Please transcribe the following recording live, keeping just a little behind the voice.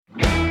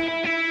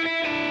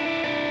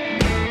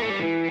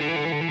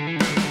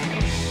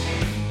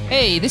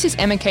Hey, this is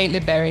Emma Kate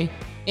Lidberry.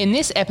 In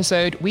this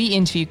episode, we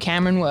interview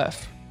Cameron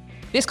Wurf.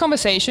 This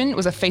conversation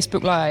was a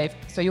Facebook Live,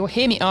 so you'll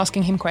hear me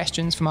asking him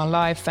questions from our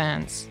live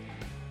fans.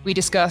 We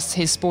discuss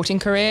his sporting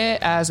career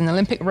as an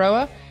Olympic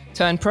rower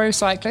turned pro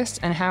cyclist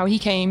and how he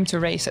came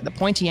to race at the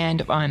pointy end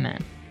of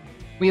Ironman.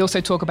 We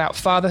also talk about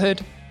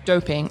fatherhood,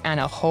 doping, and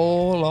a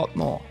whole lot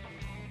more.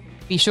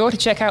 Be sure to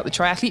check out the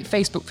Triathlete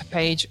Facebook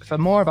page for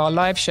more of our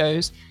live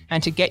shows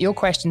and to get your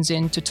questions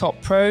in to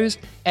top pros,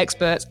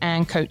 experts,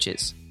 and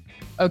coaches.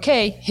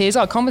 Okay, here's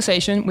our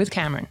conversation with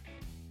Cameron.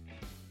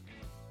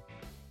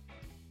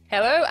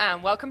 Hello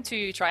and welcome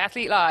to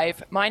Triathlete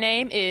Live. My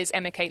name is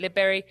Emma Kate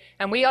Lidberry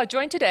and we are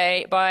joined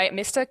today by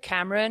Mr.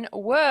 Cameron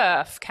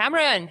Wurf.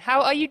 Cameron,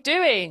 how are you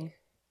doing?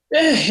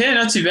 Yeah,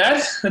 not too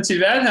bad. Not too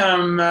bad.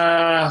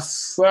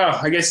 Well,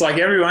 I guess like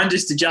everyone,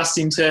 just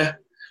adjusting to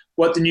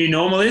what the new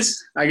normal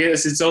is. I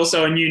guess it's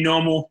also a new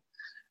normal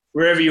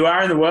wherever you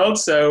are in the world.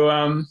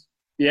 So,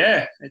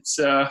 it's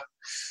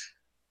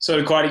sort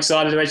of quite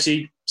excited to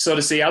actually sort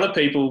of see other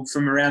people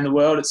from around the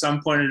world at some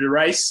point at a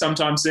race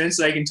sometime soon,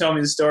 so they can tell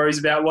me the stories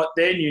about what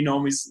their new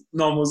normal's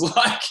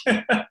like.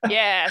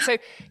 Yeah, so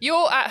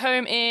you're at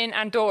home in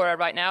Andorra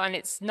right now, and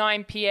it's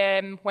 9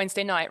 p.m.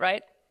 Wednesday night,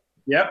 right?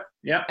 Yep.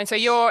 And so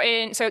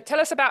so tell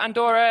us about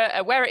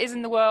Andorra, where it is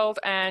in the world,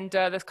 and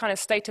the kind of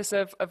status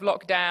of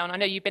lockdown. I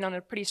know you've been on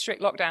a pretty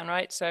strict lockdown,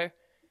 right? So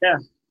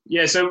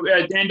Yeah, so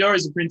Andorra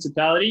is a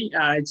principality.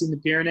 It's in the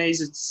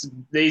Pyrenees. It's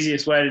the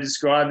easiest way to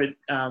describe it.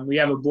 We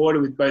have a border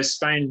with both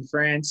Spain and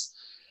France.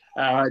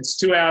 It's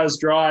 2 hours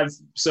drive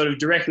sort of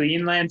directly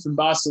inland from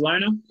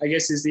Barcelona, I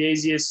guess is the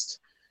easiest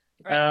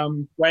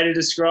way to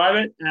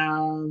describe it.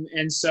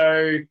 And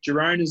so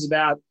Girona is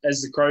about,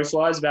 as the crow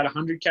flies, about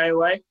 100K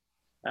away,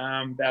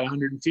 about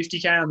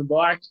 150K on the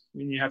bike,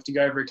 and you have to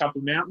go over a couple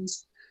of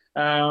mountains.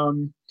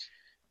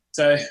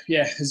 So,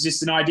 yeah, it's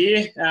just an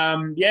idea.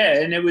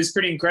 And it was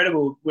pretty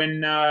incredible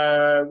when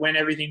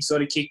everything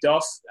sort of kicked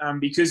off,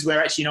 because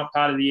we're actually not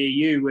part of the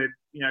EU.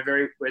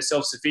 We're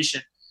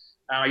self-sufficient.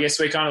 I guess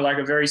we're kind of like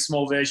a very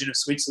small version of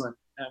Switzerland.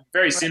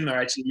 Very similar,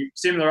 actually.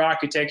 Similar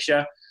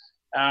architecture.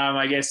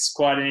 I guess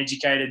quite an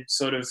educated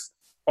sort of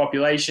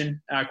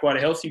population, quite a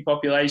healthy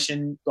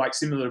population, like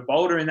similar to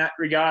Boulder in that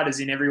regard,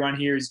 as in everyone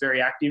here is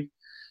very active.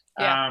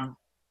 Yeah.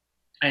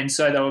 And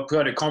so they were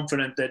kind of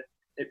confident that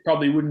it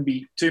probably wouldn't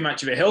be too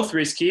much of a health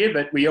risk here,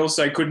 but we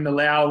also couldn't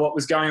allow what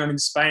was going on in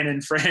Spain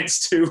and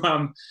France to,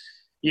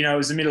 it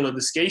was the middle of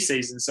the ski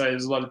season. So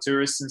there's a lot of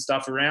tourists and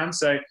stuff around.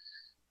 So,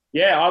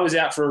 yeah, I was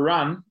out for a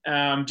run,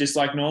 just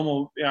like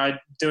normal,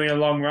 doing a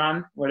long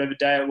run, whatever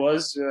day it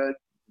was,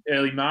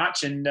 early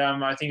March. And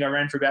I think I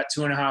ran for about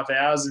 2.5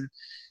 hours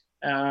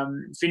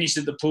and finished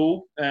at the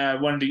pool.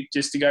 Wanted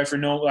to go for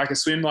a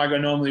swim like I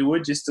normally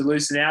would, just to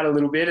loosen out a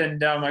little bit.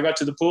 And I got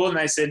to the pool and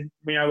they said,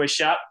 we're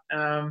shut.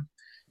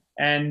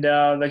 And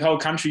the whole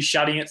country's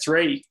shutting at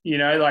 3,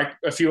 like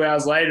a few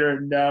hours later.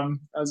 And I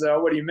was like,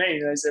 oh, what do you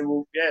mean? And they said,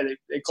 well, yeah,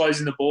 they're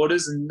closing the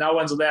borders and no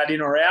one's allowed in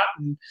or out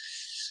and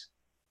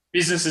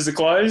businesses are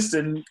closed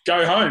and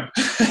go home.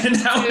 And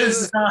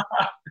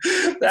that.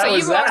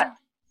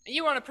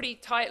 You were on a pretty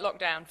tight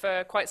lockdown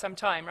for quite some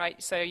time,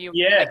 right? So you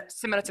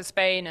similar to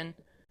Spain and...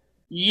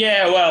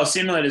 Yeah, well,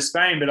 similar to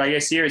Spain, but I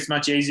guess here it's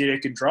much easier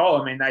to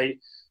control. I mean,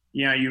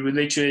 you would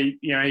literally,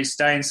 you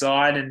stay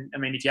inside and, I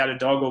mean, if you had a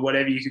dog or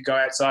whatever, you could go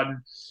outside and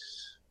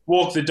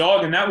walk the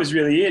dog and that was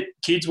really it.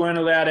 Kids weren't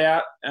allowed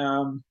out.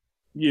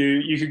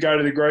 You could go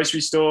to the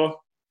grocery store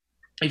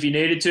if you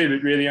needed to,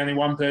 but really only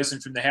one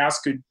person from the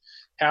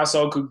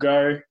household could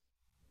go.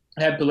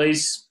 Had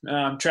police,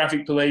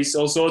 traffic police,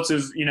 all sorts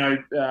of,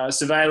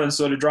 surveillance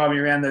sort of driving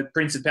around the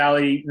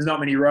principality. There's not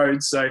many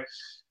roads, so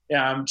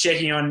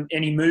checking on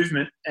any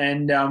movement.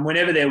 And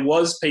whenever there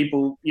was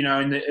people,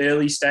 in the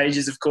early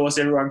stages, of course,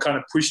 everyone kind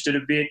of pushed it a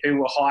bit.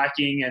 People were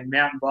hiking and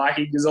mountain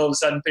biking because all of a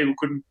sudden people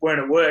weren't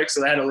at work, so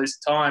they had all this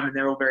time and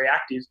they're all very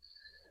active.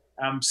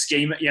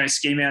 Ski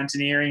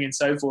mountaineering and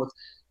so forth.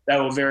 They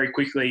were very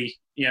quickly,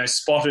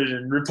 spotted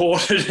and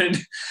reported and,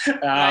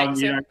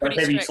 got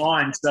heavy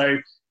fines. So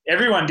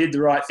everyone did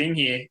the right thing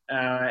here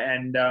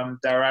and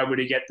they were able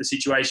to get the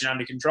situation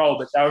under control.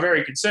 But they were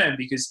very concerned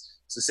because,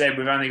 as I said,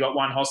 we've only got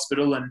one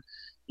hospital and,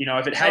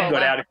 if it had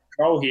got out of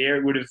control here,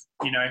 it would have,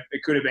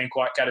 it could have been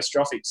quite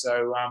catastrophic.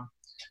 So,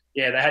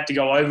 they had to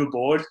go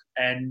overboard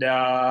and,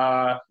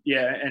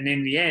 and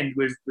in the end,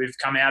 we've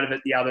come out of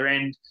it the other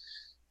end.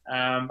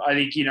 I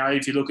think,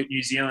 if you look at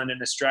New Zealand and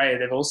Australia,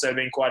 they've also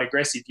been quite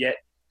aggressive, yet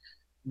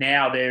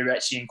now they're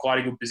actually in quite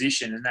a good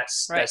position, and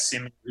that's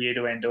similar here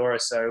to Andorra.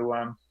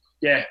 So,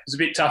 it was a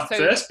bit tough at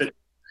first, but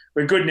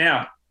we're good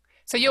now.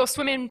 So you're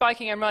swimming,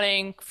 biking and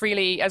running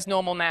freely as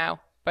normal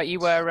now, but you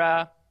were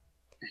on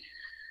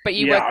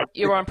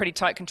pretty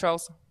tight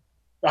controls.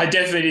 I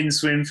definitely didn't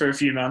swim for a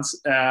few months.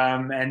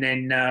 And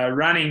then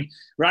running,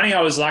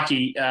 I was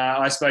lucky.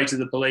 I spoke to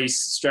the police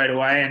straight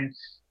away and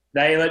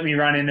they let me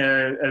run in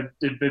a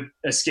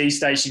ski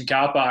station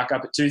car park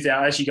up at 2000.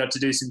 I actually got to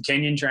do some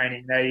Kenyan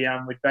training. They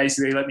would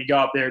basically let me go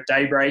up there at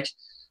daybreak.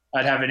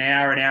 I'd have an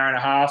hour and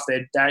a half.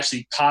 They'd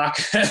actually park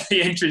at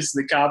the entrance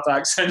to the car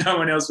park so no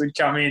one else would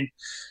come in.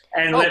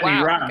 and let me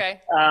run,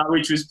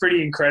 which was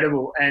pretty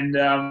incredible.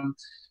 And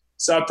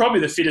so probably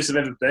the fittest I've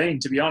ever been,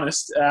 to be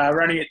honest.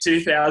 Running at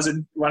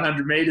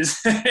 2,100 meters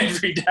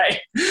every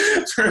day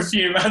for a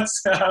few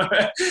months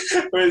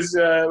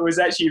was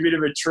actually a bit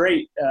of a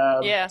treat.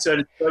 So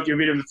to taught you a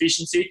bit of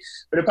efficiency.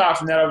 But apart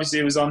from that, obviously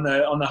it was on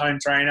the home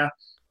trainer,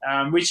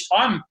 which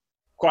I'm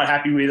quite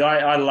happy with.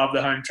 I love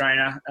the home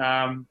trainer.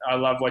 I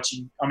love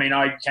watching. I mean,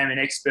 I became an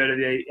expert of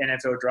the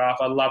NFL draft.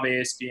 I love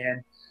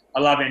ESPN. I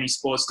love any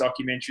sports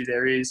documentary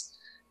there is.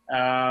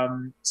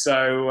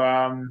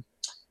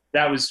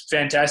 That was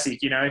fantastic.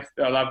 I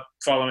love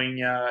following,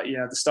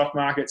 the stock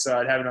market. So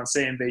I'd have it on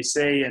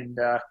CNBC and,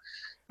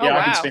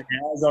 I could spend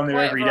hours on there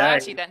every day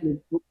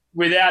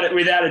without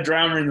a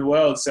drama in the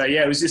world. So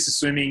it was just the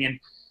swimming.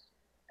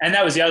 And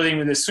that was the other thing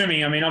with the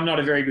swimming. I mean, I'm not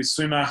a very good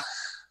swimmer.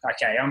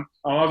 Okay. I'm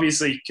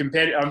obviously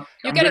competitive.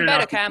 You're getting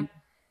better, Cam.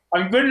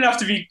 I'm good enough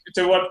to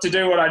do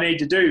what I need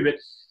to do, but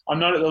I'm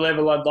not at the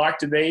level I'd like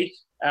to be.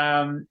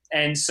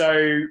 And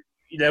so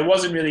there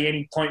wasn't really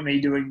any point me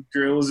doing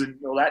drills and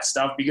all that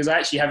stuff because I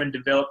actually haven't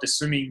developed a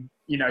swimming,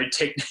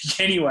 technique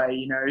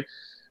anyway,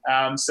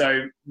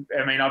 So,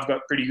 I mean, I've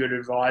got pretty good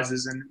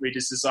advisors and we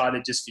just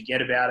decided just forget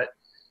about it,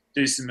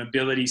 do some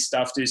mobility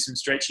stuff, do some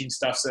stretching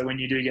stuff. So when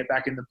you do get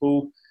back in the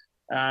pool,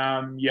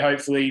 you're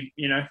hopefully,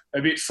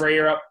 a bit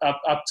freer up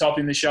top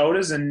in the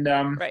shoulders and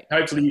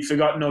hopefully you've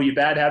forgotten all your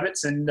bad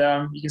habits and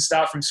you can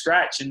start from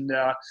scratch. And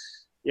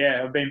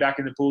I've been back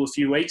in the pool a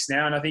few weeks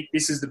now, and I think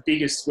this is the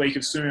biggest week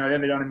of swimming I've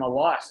ever done in my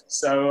life.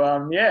 So,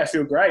 I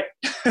feel great.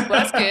 Well,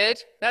 that's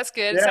good. That's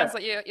good. Yeah. It sounds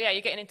like you're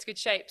getting into good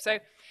shape. So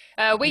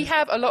we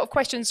have a lot of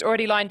questions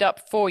already lined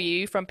up for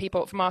you from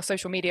people from our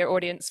social media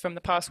audience from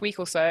the past week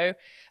or so.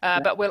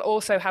 But we'll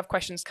also have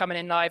questions coming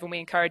in live, and we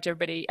encourage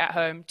everybody at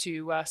home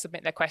to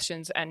submit their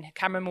questions. And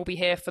Cameron will be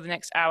here for the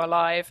next hour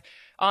live,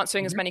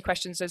 answering as many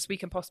questions as we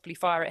can possibly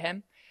fire at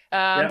him.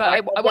 But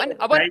I want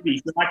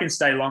maybe if I can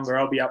stay longer.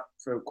 I'll be up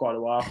for quite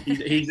a while.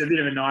 He's a bit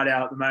of a night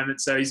owl at the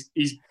moment, so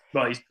he's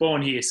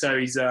born here, so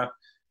he's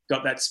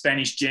got that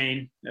Spanish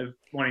gene of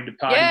wanting to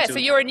party. Yeah, so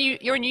you're a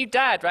new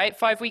dad, right?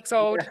 5 weeks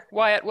old,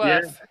 Wyatt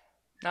Wurf. Yeah.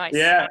 Nice.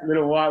 Yeah,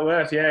 little Wyatt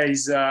Wurf. Yeah,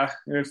 he's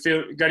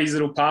got his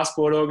little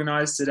passport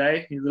organised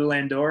today. His little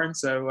Andorran.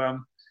 So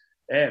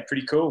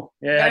pretty cool.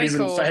 Yeah, had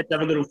to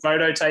have a little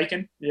photo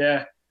taken.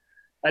 Yeah,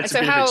 that's a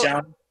bit of a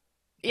challenge.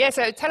 Yeah,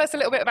 so tell us a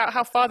little bit about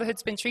how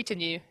fatherhood's been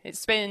treating you.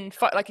 It's been,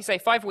 like you say,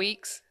 5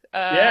 weeks.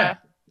 That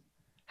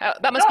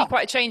must be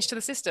quite a change to the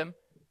system.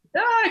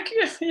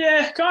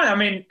 Yeah, kind of. I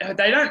mean,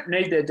 they don't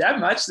need their dad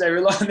much. They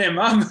rely on their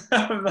mum.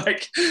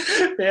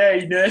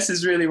 He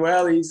nurses really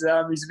well. He's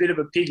a bit of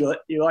a piglet.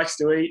 He likes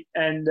to eat,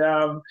 and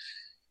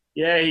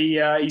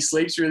he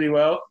sleeps really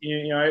well.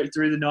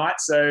 Through the night.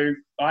 So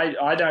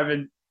I don't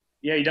even.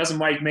 Yeah, he doesn't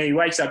wake me. He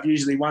wakes up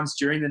usually once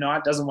during the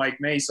night. Doesn't wake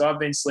me. So I've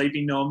been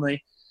sleeping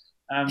normally.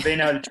 Being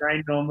able to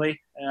train normally.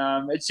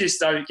 It's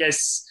just, I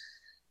guess,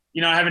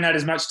 I haven't had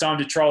as much time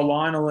to troll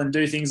Lionel and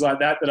do things like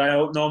that I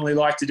normally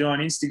like to do on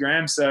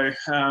Instagram. So,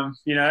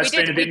 that's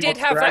been a bit We did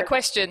have that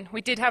question.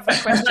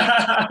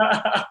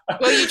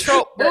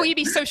 Will you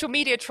be social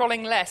media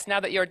trolling less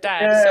now that you're a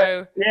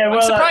dad?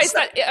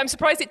 I'm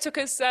surprised it took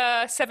us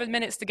 7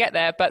 minutes to get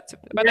there, but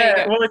there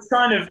you go. Well, it's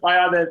kind of, I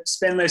either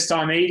spend less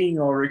time eating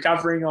or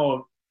recovering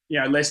or,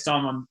 less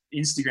time on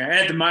Instagram. And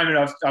at the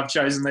moment, I've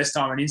chosen less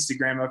time on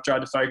Instagram. I've tried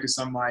to focus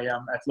on my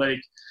athletic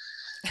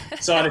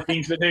side of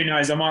things, but who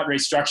knows? I might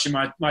restructure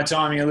my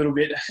timing a little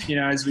bit,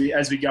 as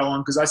we go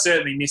on, because I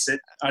certainly miss it.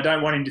 I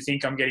don't want him to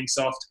think I'm getting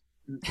soft.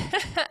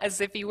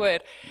 As if he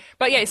would.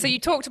 But so you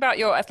talked about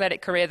your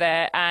athletic career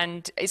there,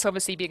 and it's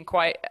obviously been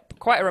quite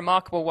a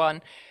remarkable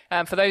one.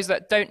 For those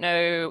that don't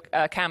know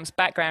Cam's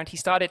background, he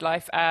started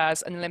life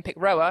as an Olympic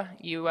rower.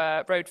 You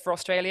rowed for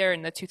Australia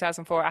in the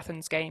 2004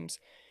 Athens Games.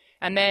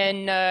 And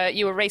then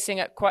you were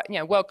racing at quite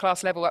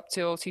world-class level up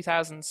till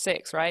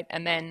 2006, right?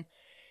 And then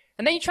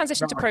you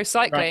transitioned to pro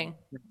cycling.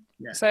 Right.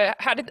 Yeah. So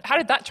how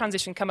did that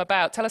transition come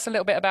about? Tell us a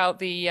little bit about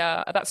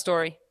that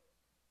story.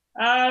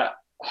 I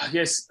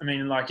guess, I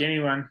mean, like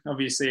anyone,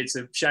 obviously it's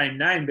a shame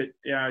name, but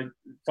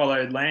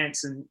followed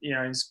Lance and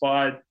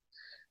inspired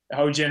a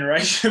whole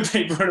generation of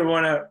people to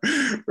want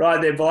to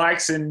ride their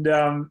bikes and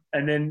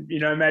then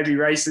maybe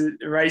race it.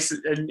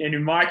 And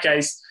in my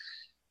case,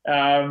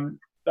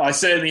 I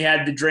certainly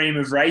had the dream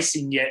of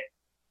racing, yet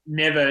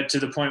never to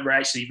the point where I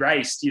actually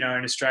raced. In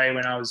Australia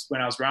when I was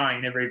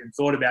rowing, never even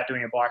thought about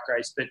doing a bike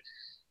race. But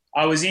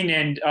I was in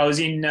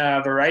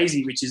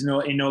Varese, which is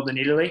in northern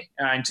Italy,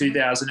 in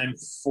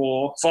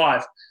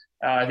 2005.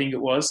 I think it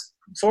was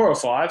 4 or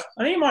 5.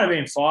 I think it might have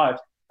been 5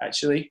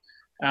 actually.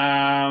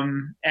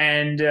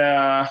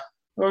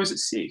 What was it,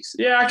 6?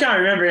 Yeah, I can't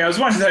remember. It was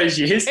one of those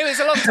years. It was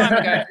a long time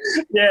ago.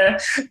 Yeah,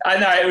 I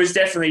know. It was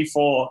definitely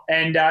 4.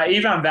 And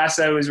Ivan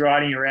Basso was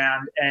riding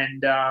around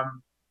and,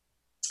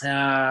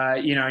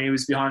 he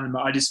was behind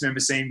I just remember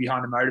seeing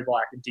behind the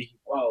motorbike and thinking,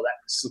 whoa, that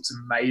just looks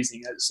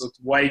amazing. That just looks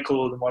way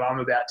cooler than what I'm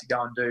about to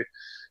go and do,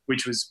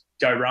 which was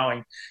go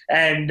rowing.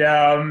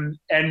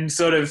 And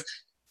sort of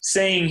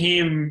seeing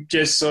him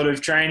just sort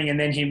of training and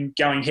then him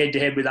going head to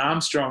head with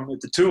Armstrong at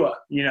the tour,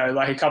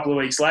 like a couple of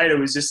weeks later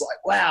was just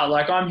like, wow,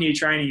 like I'm here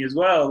training as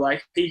well.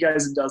 Like he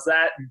goes and does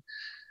that and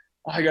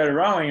I go to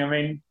rowing. I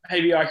mean,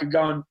 maybe I could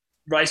go and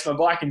race my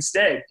bike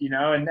instead,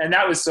 and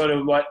that was sort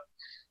of what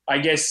I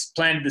guess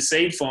planted the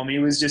seed for me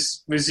was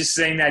just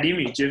seeing that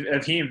image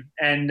of him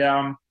and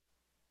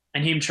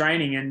him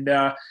training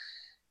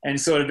and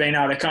sort of being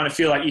able to kind of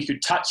feel like you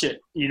could touch it,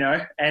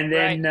 and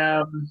then,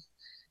 right.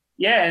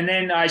 And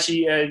then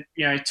actually,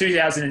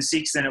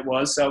 2006 then it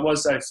was, so it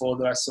was 2004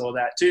 that I saw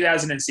that.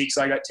 2006,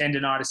 I got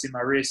tendonitis in my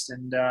wrist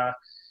and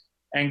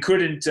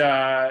couldn't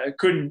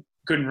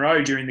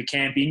row during the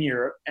camp in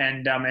Europe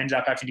and ended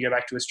up having to go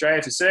back to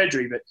Australia for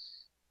surgery. But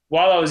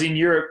while I was in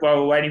Europe, while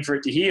we were waiting for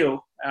it to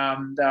heal,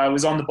 I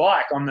was on the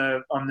bike on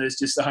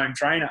just the home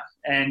trainer,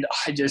 and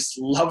I just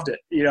loved it.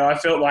 I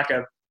felt like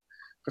a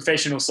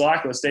professional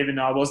cyclist, even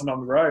though I wasn't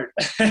on the road.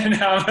 And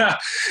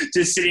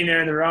just sitting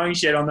there in the rowing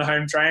shed on the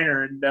home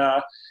trainer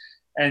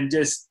and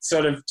just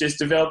sort of just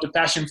developed a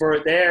passion for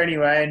it there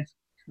anyway. And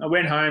I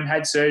went home,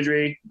 had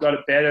surgery, got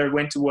it better,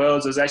 went to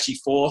Worlds. I was actually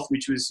fourth,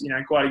 which was,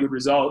 quite a good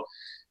result.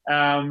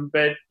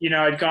 But,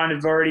 I'd kind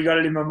of already got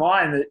it in my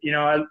mind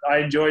that, I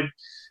enjoyed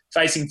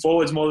facing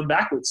forwards more than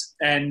backwards.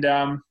 And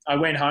I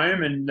went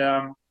home and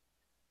I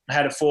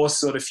had a forced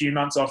sort of few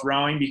months off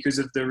rowing because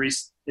of the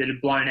wrist. It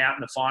had blown out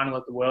in the final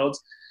at the Worlds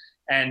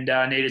and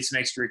needed some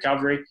extra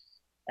recovery.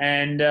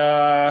 And,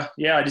 I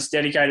just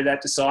dedicated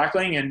that to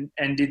cycling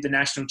and did the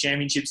national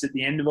championships at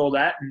the end of all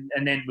that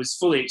and then was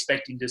fully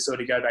expecting to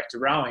sort of go back to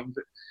rowing.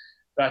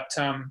 But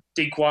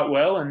did quite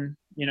well. And,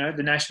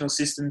 the national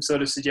system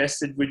sort of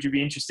suggested, would you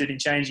be interested in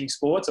changing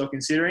sports or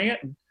considering it?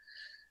 And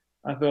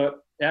I thought,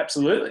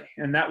 absolutely.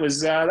 And that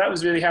was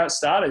really how it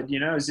started.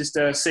 It was just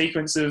a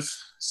sequence of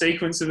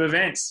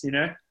events,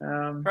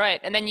 Right.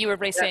 And then you were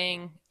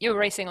racing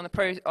on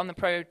the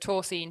pro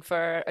tour scene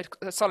for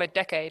a solid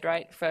decade,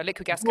 right? For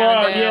Liquid Gas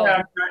Canada. Well,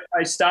 yeah,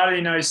 I started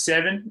in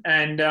 2007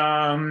 and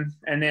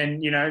then,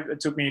 it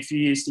took me a few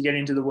years to get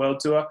into the world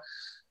tour.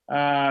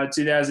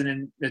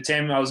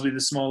 2010, I was with a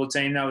smaller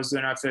team. That was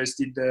when I first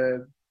did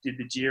the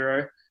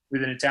Giro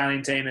with an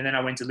Italian team. And then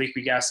I went to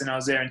Liquid Gas and I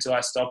was there until I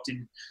stopped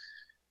in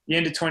the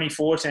end of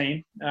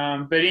 2014.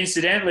 But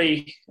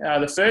incidentally,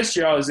 the first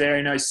year I was there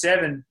in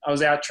 2007, I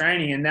was out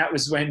training, and that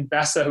was when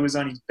Basso was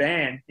on his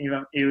ban.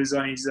 He was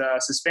on his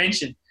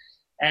suspension.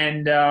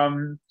 And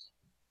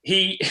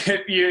you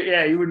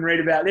wouldn't read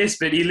about this,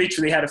 but he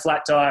literally had a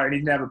flat tyre and he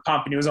didn't have a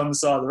pump and he was on the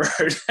side of the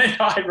road. And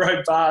I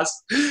rode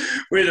past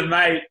with a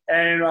mate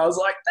and I was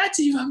like, that's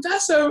Ivan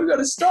Basso, we've got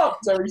to stop.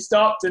 So we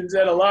stopped and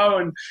said hello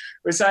and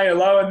we're saying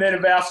hello. And then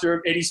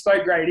and he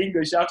spoke great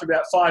English. After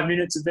about 5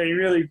 minutes of being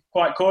really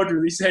quite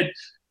cordial, he said,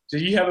 do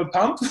you have a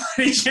pump by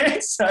any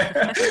chance? So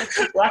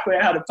luckily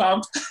I had a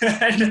pump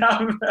and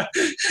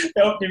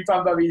helped him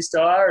pump up his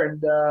tyre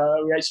and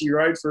we actually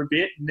rode for a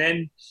bit. And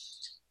then,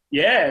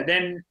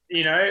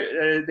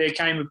 there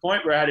came a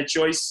point where I had a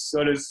choice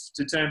sort of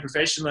to turn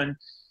professional and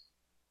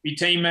be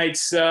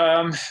teammates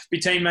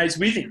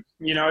with him,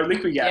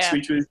 Liquid Gas,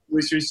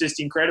 which was just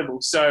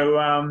incredible.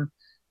 So,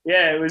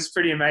 it was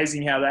pretty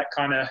amazing how that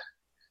kind of,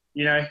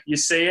 you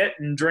see it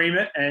and dream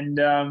it and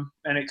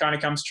it kind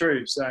of comes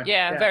true. So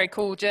very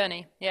cool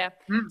journey. Yeah.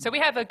 So we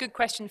have a good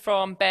question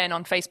from Ben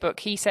on Facebook.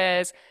 He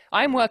says,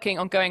 I'm working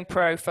on going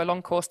pro for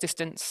long course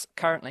distance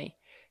currently.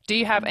 Do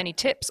you have any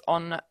tips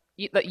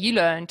that you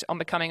learned on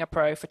becoming a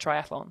pro for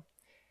triathlon?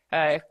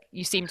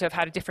 You seem to have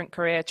had a different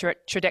career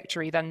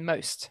trajectory than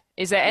most.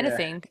 Is there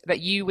anything that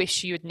you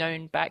wish you had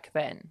known back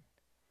then?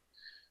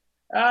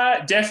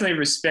 Definitely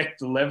respect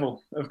the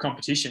level of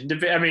competition.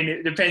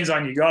 It depends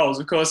on your goals.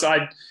 Of course,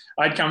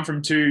 I'd come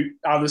from two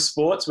other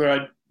sports where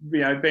I'd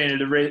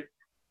been at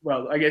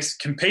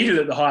competed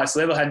at the highest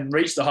level, hadn't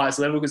reached the highest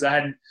level because I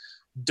hadn't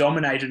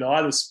dominated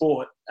either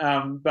sport.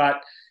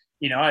 But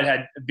I'd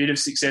had a bit of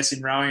success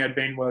in rowing. I'd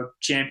been world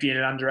champion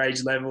at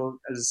underage level.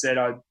 As I said,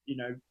 I'd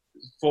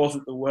fourth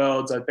at the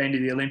Worlds. I'd been to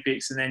the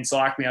Olympics, and then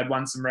cycling, I'd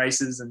won some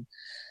races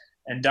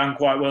and done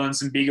quite well in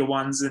some bigger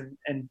ones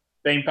and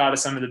been part of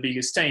some of the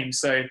biggest teams.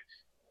 So,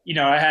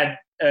 I had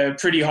a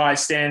pretty high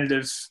standard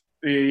of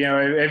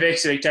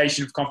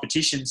expectation of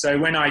competition. So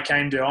when I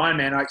came to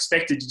Ironman, I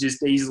expected to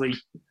just easily,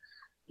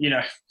 be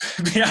able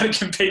to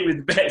compete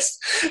with the best.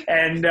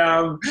 And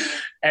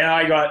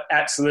I got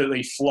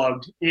absolutely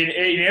flogged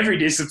in every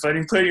discipline,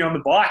 including on the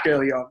bike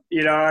early on.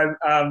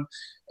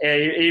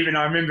 Even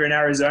I remember in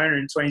Arizona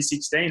in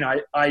 2016,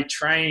 I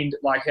trained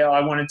like hell.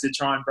 I wanted to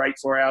try and break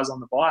 4 hours on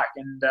the bike.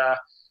 And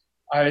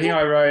I think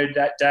I rode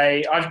that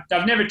day.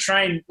 I've never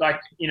trained I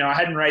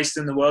hadn't raced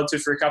in the World Tour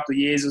for a couple of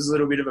years. It was a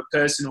little bit of a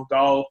personal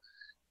goal.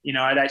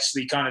 I'd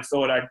actually kind of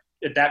thought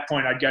at that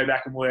point I'd go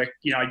back and work.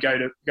 I'd go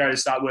to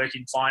start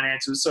working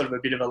finance. It was sort of a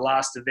bit of a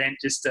last event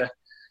just to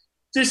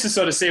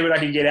sort of see what I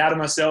could get out of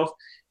myself.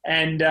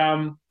 And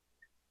I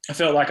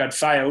felt like I'd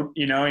failed,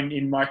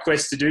 in my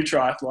quest to do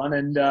triathlon.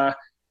 And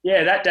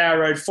that day I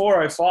rode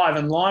 4:05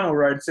 and Lionel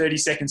rode 30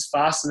 seconds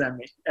faster than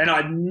me. And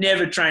I'd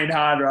never trained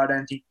harder, I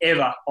don't think,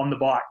 ever on the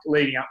bike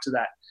leading up to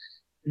that.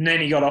 And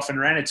then he got off and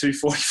ran a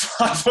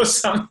 2:45 or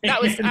something.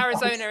 That was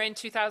Arizona in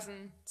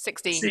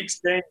 2016.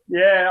 16,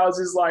 yeah. I was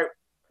just like,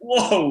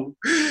 whoa,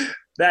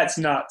 that's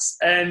nuts.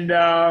 And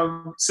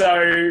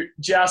so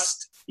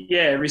just,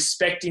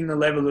 respecting the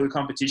level of the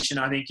competition,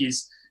 I think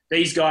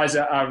these guys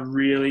are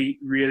really,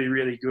 really,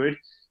 really good.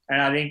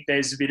 And I think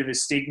there's a bit of a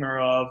stigma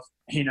of,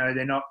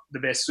 they're not the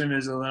best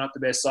swimmers or they're not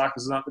the best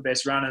cyclists, they're not the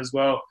best runners.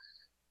 Well,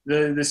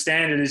 the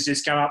standard has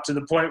just come up to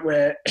the point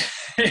where,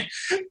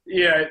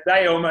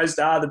 they almost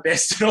are the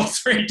best in all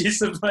three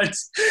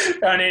disciplines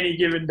on any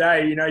given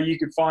day. You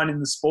could find in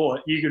the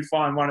sport, you could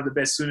find one of the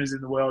best swimmers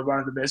in the world, one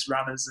of the best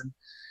runners, and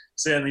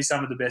certainly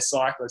some of the best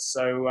cyclists.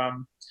 So,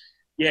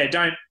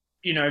 don't,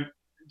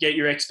 get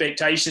your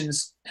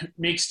expectations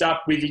mixed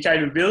up with your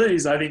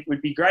capabilities, I think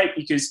would be great,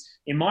 because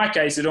in my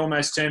case, it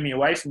almost turned me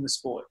away from the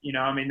sport.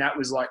 That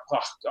was like, oh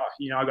God,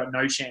 I got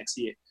no chance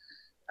here,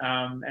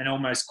 and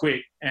almost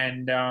quit.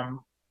 And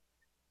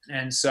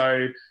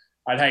so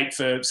I'd hate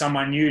for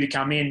someone new to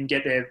come in and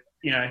get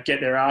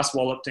their ass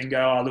walloped and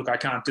go, oh, look, I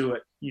can't do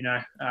it.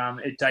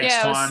 It takes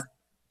time.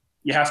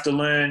 You have to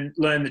learn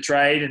the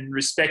trade and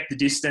respect the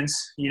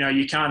distance.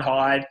 You can't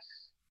hide.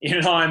 In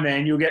an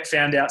Ironman, you'll get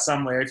found out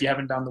somewhere if you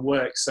haven't done the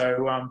work.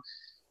 So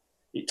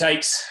it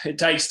takes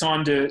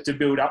time to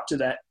build up to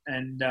that.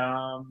 And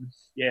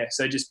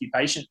so just be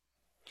patient.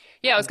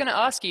 Yeah, I was going to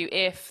ask you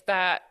if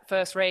that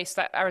first race,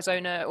 that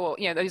Arizona, or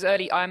those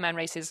early Ironman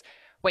races,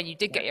 when you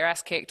did get your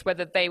ass kicked,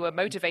 whether they were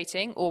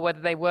motivating or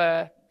whether they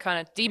were kind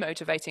of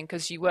demotivating,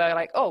 because you were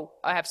like, oh,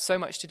 I have so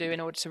much to do in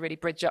order to really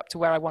bridge up to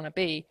where I want to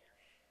be.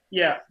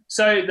 Yeah.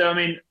 So,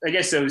 I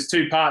guess there was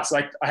two parts.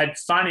 Like, I had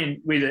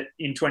fun with it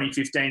in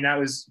 2015. That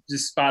was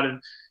just part of,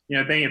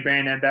 being a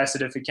brand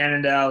ambassador for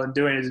Cannondale and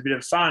doing it as a bit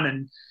of fun.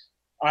 And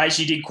I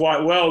actually did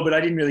quite well, but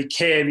I didn't really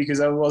care because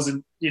I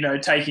wasn't,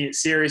 taking it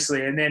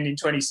seriously. And then in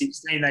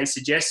 2016, they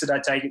suggested I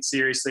take it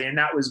seriously. And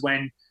that was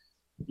when,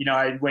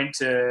 I went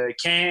to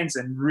Cairns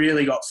and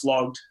really got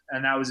flogged.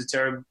 And that was a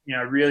terrible,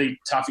 really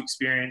tough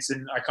experience.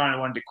 And I kind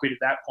of wanted to quit at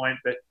that point.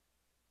 But,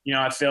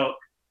 I felt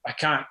I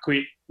can't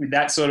quit with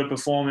that sort of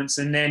performance.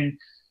 And then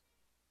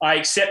I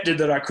accepted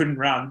that I couldn't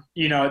run,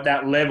 at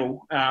that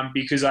level,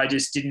 because I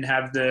just didn't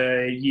have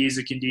the years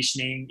of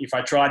conditioning. If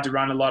I tried to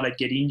run a lot, I'd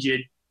get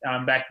injured.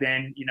 Back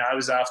then, I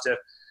was after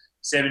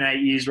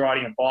 7-8 years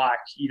riding a bike.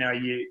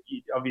 You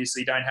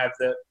obviously don't have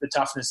the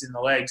toughness in the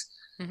legs.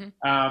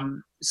 Mm-hmm.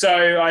 So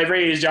I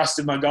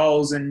readjusted my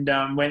goals and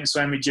went and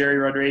swam with Jerry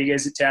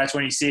Rodriguez at Tower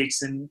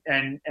 26 and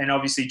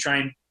obviously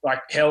trained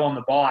like hell on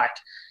the bike.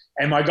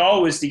 And my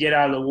goal was to get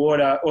out of the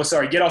water,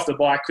 get off the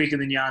bike quicker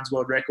than Jan's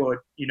world record,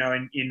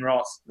 in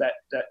Roth, that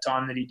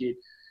time that he did.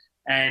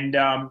 And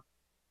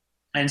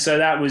so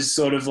that was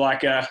sort of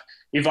like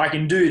if I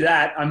can do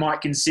that, I might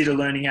consider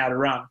learning how to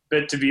run.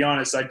 But to be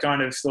honest, I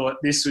kind of thought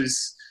this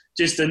was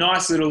just a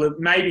nice little,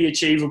 maybe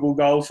achievable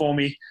goal for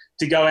me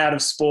to go out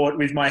of sport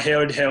with my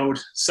head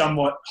held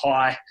somewhat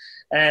high.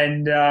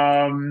 And,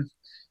 I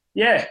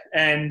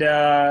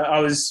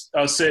was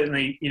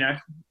certainly,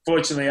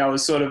 fortunately I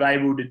was sort of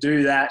able to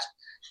do that.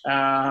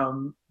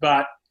 So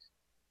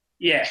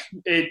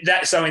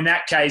in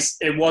that case,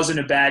 it wasn't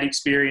a bad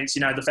experience.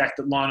 The fact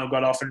that Lionel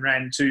got off and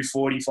ran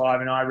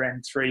 2:45 and I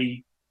ran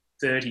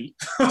 3:30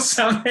 or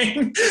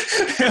something,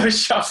 it was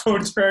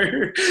shuffled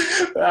through,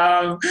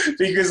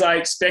 because I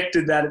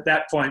expected that at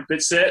that point.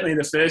 But certainly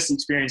the first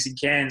experience in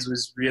Cairns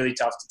was really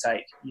tough to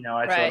take.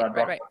 I thought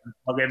I'd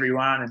log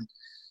everyone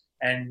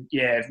and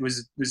it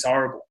was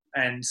horrible.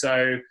 And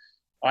so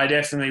I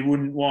definitely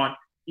wouldn't want,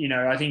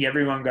 I think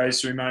everyone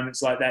goes through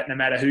moments like that, no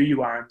matter who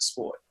you are in the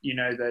sport,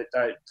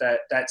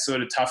 that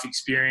sort of tough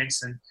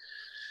experience. And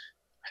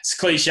it's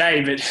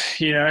cliche, but,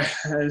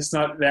 it's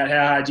not about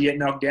how hard you get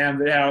knocked down,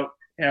 but how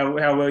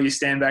well you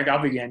stand back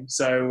up again.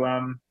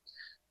 So,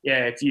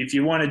 if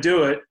you want to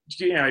do it,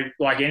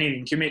 like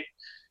anything, commit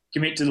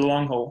to the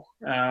long haul.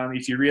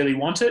 If you really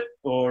want it,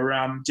 or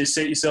just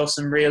set yourself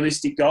some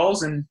realistic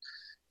goals and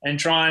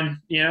try and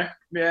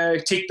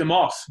tick them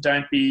off.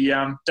 Don't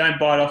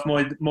bite off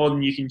more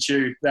than you can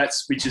chew.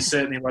 Which is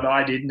certainly what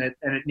I did, and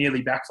it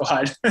nearly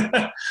backfired.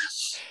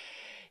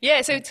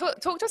 Yeah. So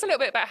talk to us a little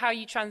bit about how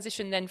you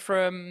transitioned then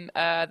from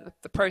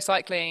the pro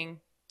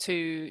cycling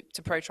to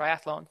pro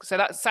triathlon. So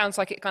that sounds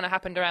like it kind of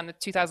happened around the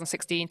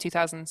 2016,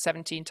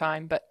 2017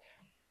 time. But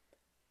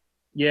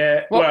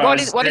yeah,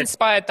 what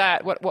inspired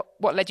that?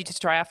 What led you to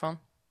triathlon?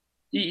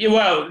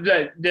 Well,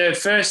 the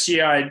first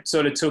year I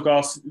sort of took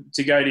off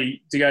to go to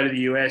the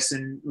US,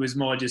 and was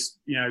more just,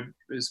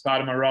 as part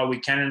of my role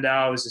with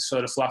Cannondale, I was just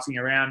sort of fluffing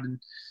around and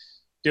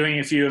doing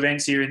a few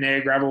events here and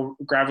there, gravel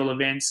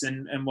events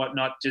and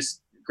whatnot,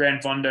 just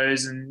Grand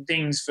Fondos and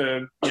things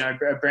for,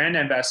 a brand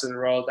ambassador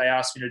role they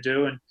asked me to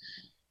do. And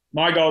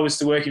my goal was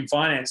to work in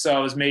finance. So I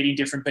was meeting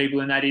different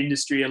people in that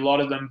industry. A lot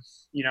of them,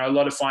 a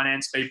lot of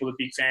finance people are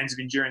big fans of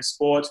endurance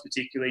sports,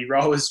 particularly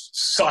rowers,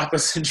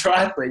 cyclists and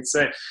triathletes.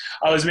 So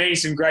I was meeting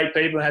some great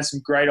people and had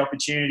some great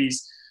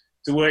opportunities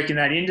to work in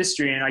that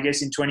industry. And I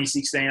guess in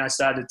 2016, I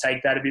started to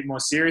take that a bit more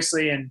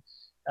seriously. And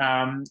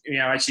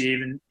Actually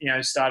even,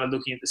 started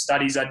looking at the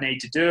studies I'd need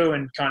to do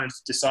and kind of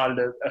decided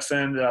a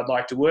firm that I'd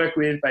like to work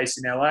with based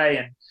in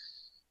LA.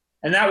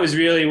 And that was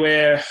really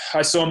where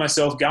I saw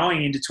myself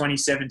going into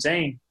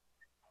 2017.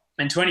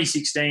 And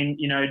 2016,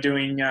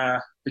 doing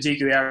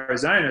particularly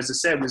Arizona, as I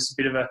said, was a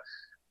bit of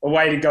a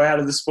way to go out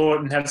of the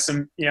sport and have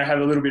some, have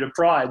a little bit of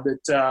pride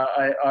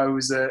that I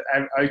was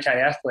an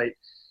okay athlete.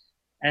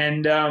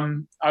 And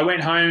I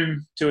went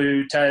home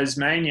to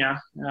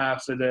Tasmania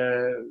for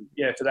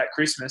that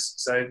Christmas,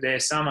 so their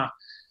summer.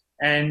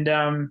 And,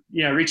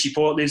 Richie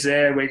Port lives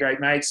there. We're great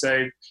mates.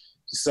 So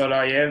just thought,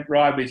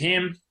 ride with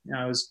him.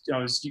 I was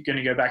going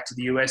to go back to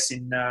the US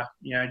in,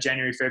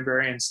 January,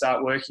 February and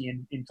start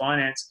working in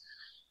finance.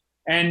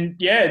 And,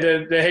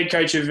 the head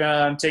coach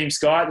of Team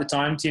Sky at the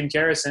time, Tim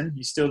Kerrison,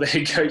 he's still the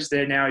head coach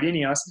there now at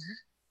Ineos,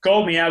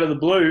 called me out of the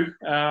blue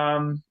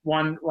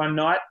one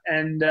night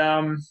and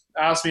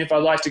asked me if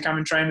I'd like to come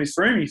and train with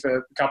Froomey for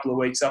a couple of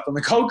weeks up on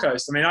the Gold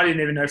Coast. I mean, I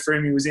didn't even know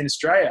Froomey was in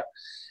Australia.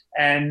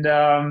 And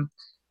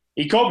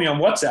he called me on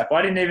WhatsApp.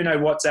 I didn't even know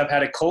WhatsApp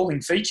had a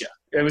calling feature.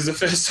 It was the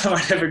first time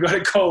I'd ever got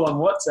a call on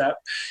WhatsApp.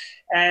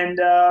 And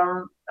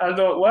I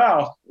thought,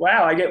 wow,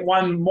 I get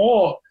one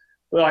more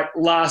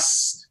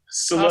last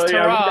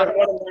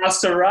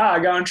hurrah,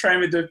 go and train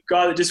with the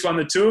guy that just won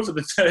the Tour for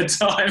the third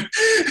time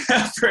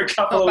for a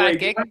couple of weeks.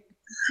 Gig.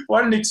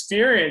 What an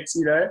experience,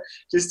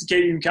 just to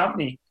keep him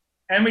company.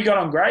 And we got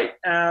on great.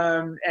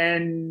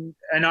 And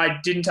I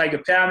didn't take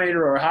a power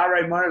meter or a heart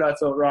rate monitor. I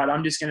thought, right,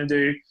 I'm just going to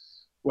do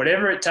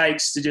whatever it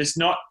takes to just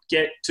not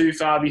get too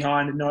far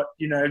behind and not,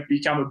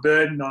 become a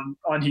burden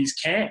on his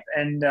camp.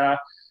 And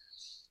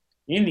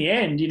in the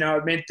end,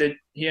 it meant that,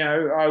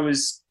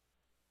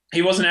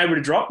 he wasn't able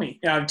to drop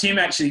me. Tim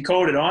actually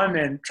called it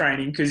Ironman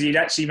training because he'd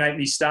actually make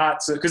me start.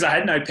 Because I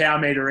had no power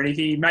meter or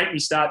anything, he'd make me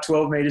start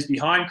 12 meters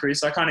behind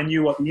Chris. I kind of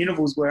knew what the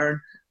intervals were and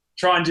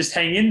try and just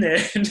hang in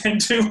there and then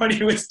do what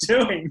he was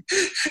doing.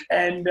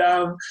 And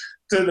to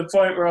the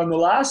point where on the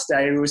last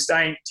day we were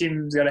staying,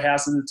 Tim's got a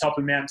house at the top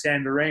of Mount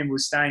Tamborine. We were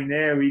staying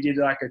there. We did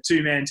like a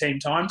 2-man team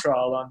time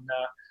trial on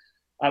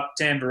up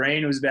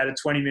Tamborine. It was about a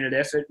 20-minute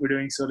effort. We're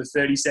doing sort of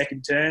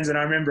 30-second turns. And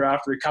I remember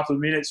after a couple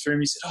of minutes for him,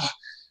 he said,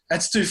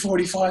 let's do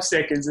 45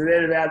 seconds. And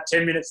then about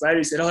 10 minutes later,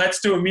 he said,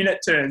 let's do a minute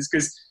turns,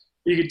 because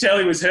you could tell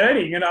he was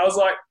hurting. And I was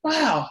like,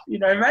 wow,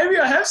 maybe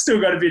I have still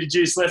got a bit of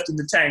juice left in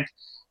the tank.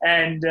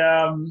 And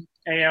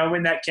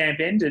when that camp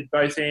ended,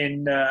 both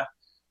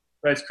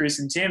Chris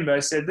and Tim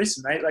both said,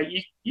 listen, mate,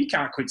 you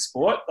can't quit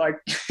sport. Right.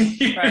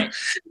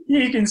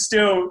 you can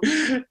still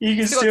got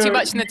too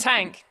much in the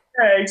tank.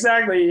 Yeah,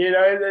 exactly.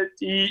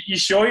 You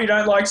sure you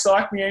don't like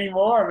cycling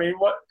anymore? I mean,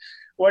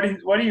 what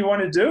do you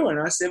want to do? And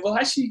I said, well,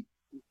 actually,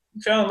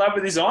 fell in love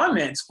with this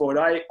Ironman sport.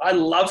 I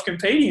love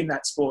competing in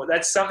that sport.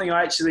 That's something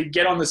I actually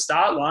get on the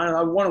start line and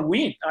I want to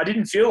win. I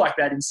didn't feel like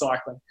that in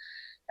cycling.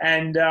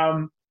 And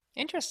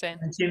interesting.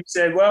 And Tim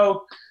said,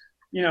 well,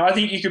 I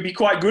think you could be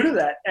quite good at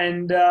that.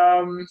 And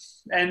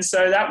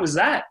so that was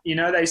that.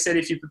 They said,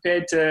 if you're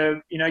prepared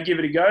to, give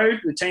it a go,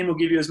 the team will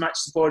give you as much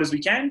support as we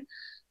can.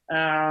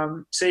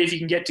 See if you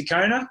can get to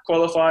Kona,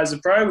 qualify as a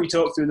pro. We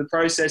talked through the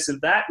process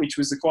of that, which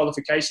was the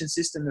qualification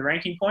system, the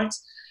ranking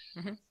points.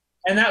 Mm-hmm.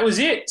 And that was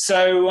it.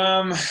 So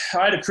I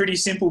had a pretty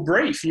simple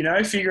brief,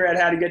 figure out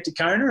how to get to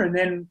Kona and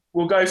then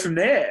we'll go from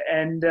there.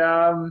 And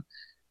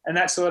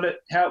that's sort of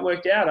how it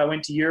worked out. I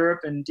went to Europe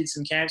and did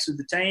some camps with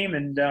the team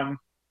and,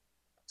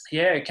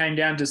 it came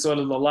down to sort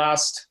of the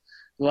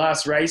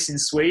last race in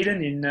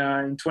Sweden in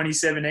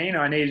 2017.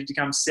 I needed to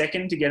come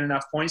second to get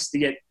enough points to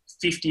get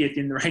 50th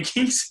in the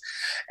rankings.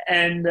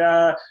 And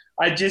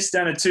I'd just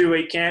done a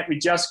 2-week camp with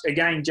just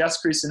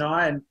Chris and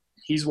I and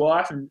his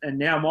wife and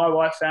now my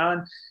wife,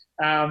 Fallon.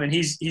 And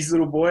his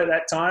little boy at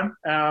that time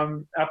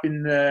up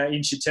in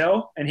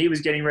Chatel, and he was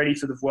getting ready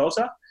for the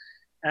Vuelta.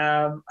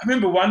 I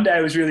remember one day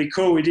it was really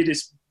cool. We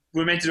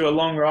were meant to do a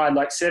long ride,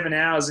 like 7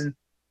 hours, and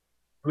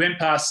we went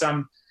past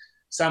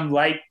some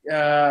lake,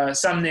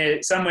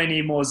 somewhere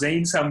near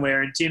Morzine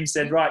somewhere. And Tim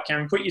said, right,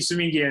 Cameron, put your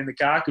swimming gear in the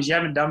car because you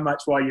haven't done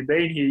much while you've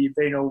been here. You've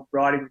been all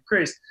riding with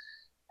Chris.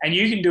 And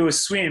you can do a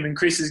swim, and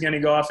Chris is going to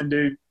go off and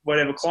do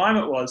whatever climb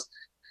it was.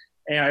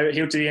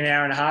 He'll do an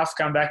hour and a half,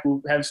 come back,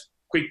 we'll have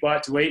quick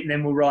bite to eat and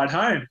then we'll ride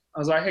home. I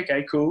was like,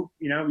 okay, cool.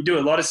 We do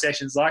a lot of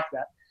sessions like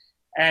that.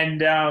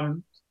 And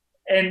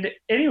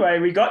anyway,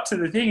 we got to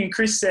the thing and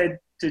Chris said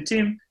to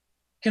Tim,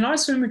 can I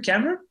swim with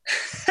Cameron?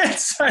 And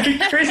so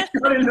Chris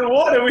got in the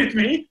water with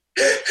me.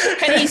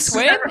 Can he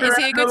swim? Is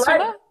he a good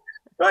swimmer?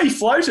 Well, he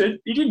floated.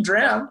 He didn't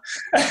drown.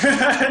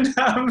 And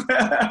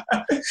that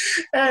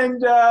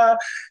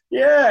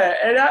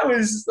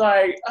was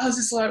like, I was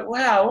just like,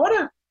 wow,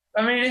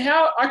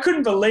 how I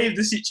couldn't believe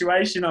the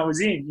situation I was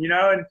in,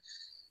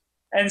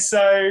 and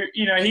so,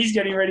 he's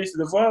getting ready for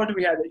the Vuelta.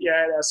 We had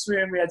our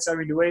swim, we had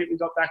something to eat, we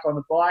got back on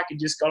the bike and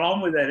just got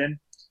on with it. And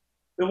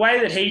the way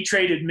that he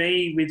treated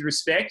me with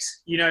respect,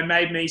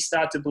 made me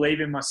start to believe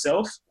in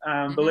myself,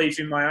 believe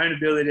in my own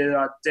ability that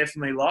I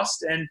definitely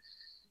lost. And,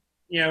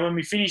 when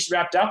we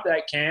wrapped up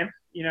that camp,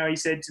 he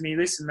said to me,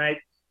 listen, mate,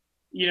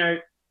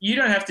 you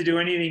don't have to do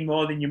anything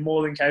more than you're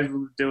more than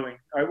capable of doing.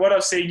 Like what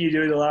I've seen you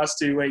do the last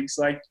 2 weeks,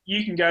 like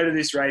you can go to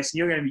this race and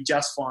you're going to be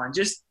just fine.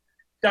 Just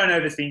don't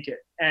overthink it.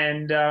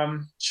 And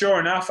sure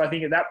enough, I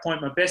think at that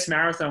point, my best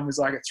marathon was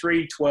like a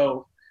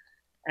 3:12.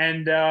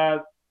 And I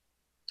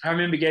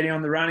remember getting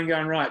on the run and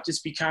going, right,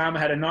 just be calm. I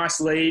had a nice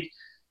lead.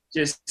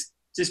 Just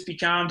be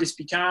calm, just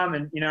be calm.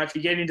 And, if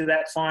you get into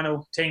that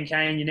final 10K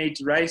and you need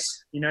to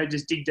race,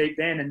 just dig deep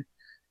then. And,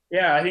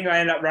 yeah, I think I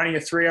ended up running a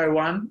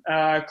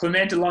 3:01.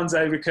 Clement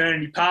Alonso returned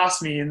and he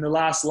passed me in the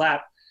last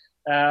lap.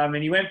 And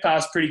he went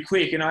past pretty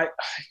quick. And I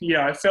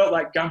felt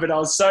like Gumpert. I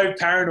was so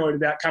paranoid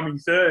about coming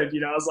third.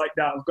 I was like,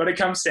 no, I've got to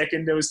come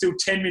second. There was still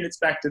 10 minutes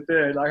back to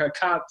third. Like, I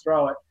can't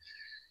throw it.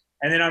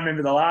 And then I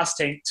remember the last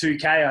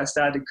 2K, I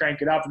started to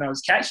crank it up and I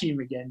was catching him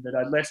again, but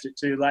I'd left it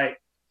too late.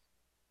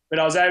 But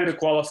I was able to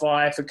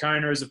qualify for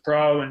Kona as a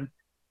pro. And,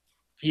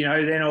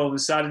 then all of a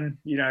sudden,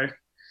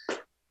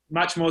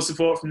 much more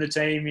support from the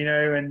team,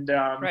 and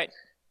right.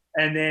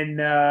 And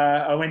then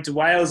I went to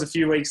Wales a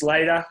few weeks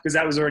later because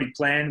that was already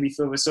planned. We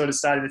thought we sort of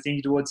started to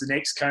think towards the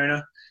next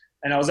Kona,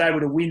 and I was able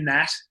to win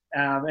that.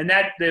 And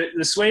that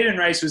the Sweden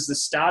race was the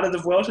start of the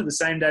Vuelta, the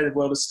same day the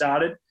Vuelta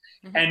started,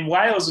 and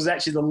Wales was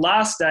actually the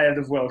last day of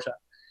the Vuelta.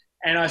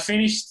 And I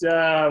finished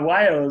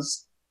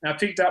Wales, and I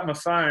picked up my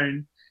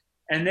phone,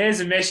 and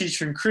there's a message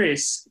from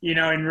Chris,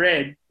 in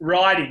red,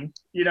 writing.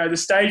 The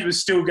stage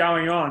was still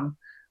going on.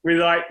 With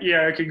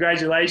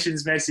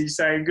congratulations message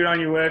saying, good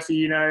on you, Wurfy,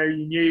 you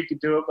knew you could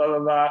do it, blah, blah,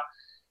 blah.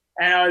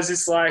 And I was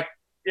just like,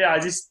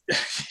 yeah,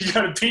 you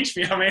got to pinch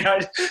me. I mean,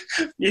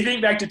 you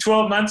think back to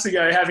 12 months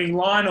ago, having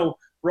Lionel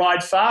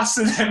ride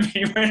faster than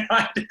me when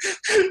I,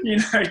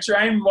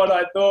 trained what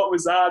I thought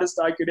was the hardest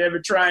I could ever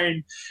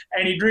train.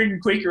 And he'd ridden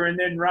quicker and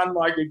then run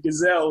like a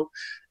gazelle,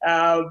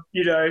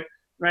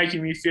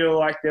 making me feel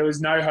like there was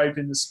no hope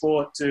in the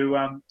sport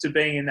to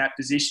being in that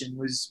position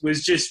was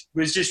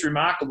just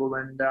remarkable.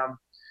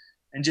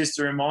 And just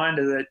a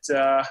reminder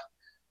that,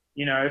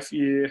 if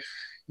you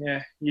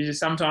just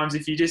sometimes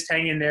if you just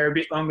hang in there a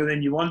bit longer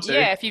than you want to.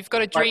 Yeah, if you've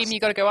got a dream, you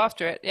got to go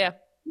after it. Yeah.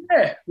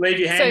 Yeah, leave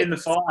your hand in the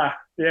fire.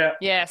 Yeah.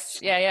 Yes.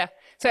 Yeah.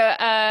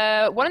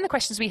 So one of the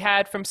questions we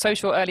had from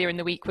social earlier in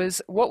the week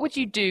was, what would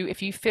you do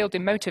if you feel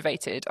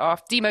demotivated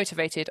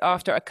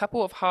after a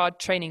couple of hard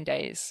training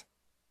days?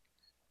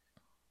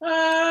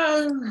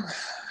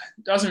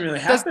 Doesn't really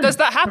happen. Does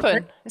that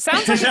happen? It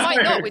sounds like it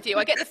might not with you.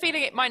 I get the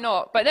feeling it might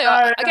not, but no,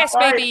 I guess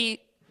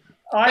maybe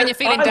when you're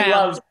feeling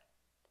down.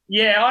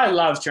 I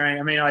love training.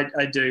 I mean,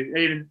 I do.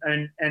 Even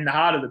and the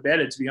harder the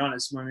better, to be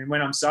honest. I mean,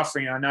 when I'm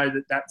suffering, I know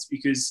that that's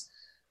because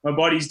my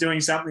body's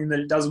doing something that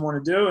it doesn't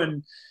want to do,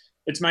 and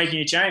it's making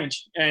a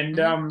change. And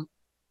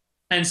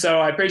and so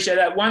I appreciate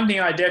that. One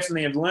thing I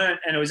definitely have learned,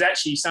 and it was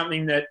actually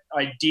something that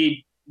I did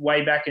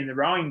way back in the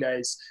rowing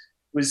days,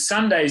 was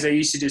Sundays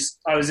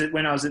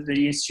when I was at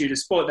the Institute of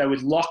Sport, they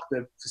would lock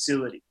the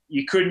facility.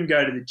 You couldn't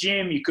go to the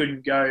gym, you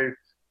couldn't go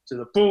to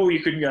the pool,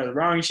 you couldn't go to the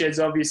rowing sheds,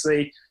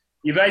 obviously.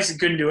 You basically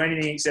couldn't do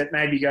anything except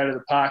maybe go to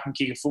the park and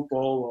kick a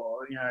football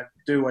or,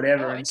 do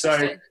whatever. And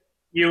so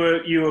you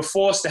were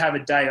forced to have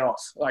a day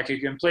off, like a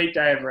complete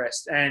day of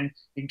rest, and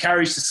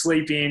encouraged to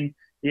sleep in,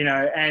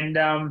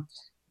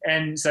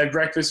 and so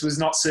breakfast was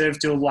not served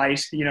till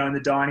late, in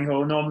the dining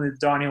hall. Normally the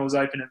dining hall was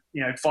open at,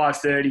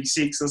 5:30,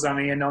 6 or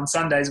something. And on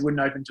Sundays it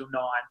wouldn't open till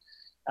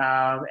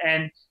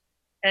 9.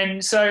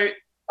 And so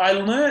I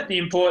learnt the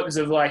importance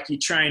of you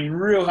train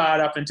real hard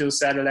up until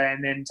Saturday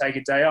and then take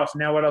a day off.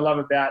 Now, what I love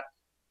about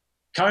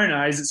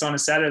Kona is it's on a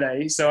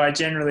Saturday. So I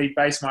generally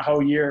base my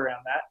whole year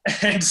around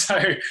that. And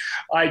so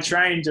I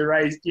train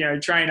to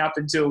train up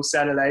until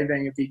Saturday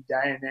being a big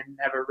day and then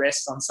have a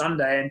rest on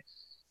Sunday.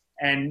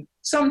 And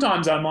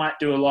sometimes I might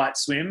do a light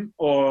swim,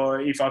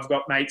 or if I've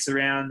got mates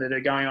around that are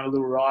going on a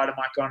little ride, I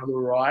might go on a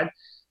little ride.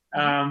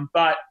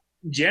 But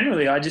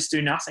generally, I just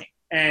do nothing.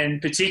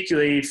 And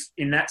particularly if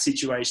in that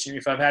situation,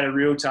 if I've had a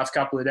real tough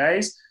couple of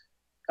days,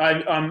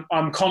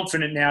 I'm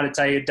confident now to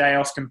take a day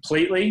off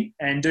completely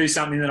and do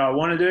something that I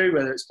want to do,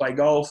 whether it's play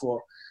golf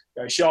or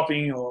go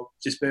shopping or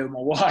just be with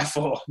my wife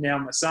or now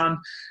my son,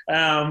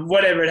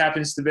 whatever it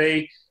happens to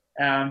be.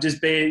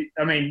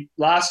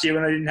 Last year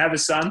when I didn't have a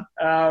son,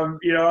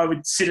 I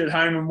would sit at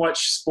home and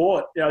watch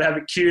sport. I'd have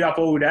it queued up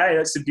all day.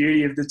 That's the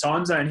beauty of the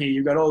time zone here.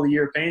 You've got all the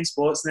European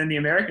sports and then the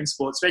American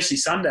sports, especially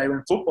Sunday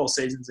when football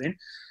season's in.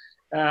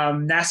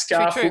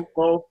 NASCAR,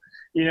 football,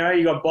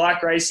 you got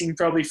bike racing,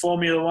 probably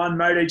Formula One,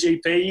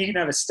 MotoGP. You can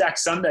have a stacked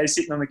Sunday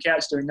sitting on the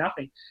couch doing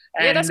nothing.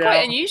 And, that's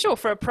quite unusual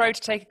for a pro to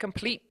take a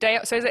complete day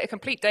off. So is it a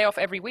complete day off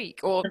every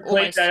week? Or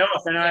complete day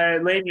off.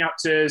 And leading up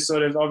to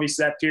sort of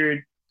obviously that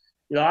period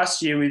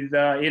last year with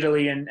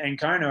Italy and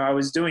Kona, I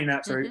was doing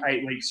that for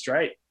 8 weeks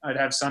straight. I'd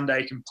have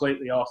Sunday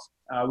completely off.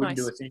 I wouldn't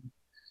do a thing.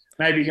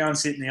 Maybe go and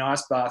sit in the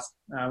ice bath.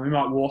 We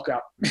might walk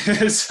up.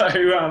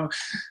 So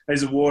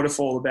there's a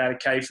waterfall about a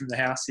K from the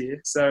house here.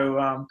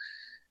 So,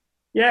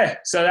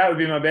 so that would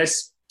be my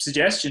best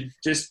suggestion.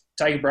 Just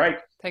take a break.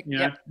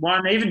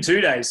 1, even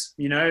 2 days.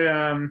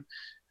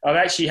 I've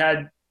actually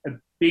had a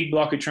big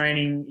block of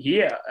training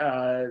here,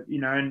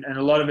 and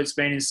a lot of it's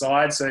been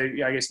inside. So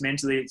I guess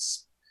mentally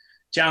it's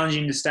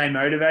challenging to stay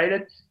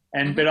motivated.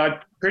 But I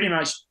pretty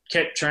much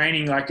kept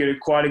training like at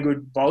quite a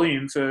good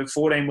volume for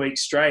 14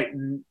 weeks straight.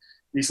 And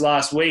this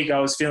last week I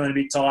was feeling a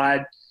bit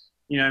tired.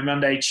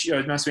 Monday,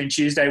 it must have been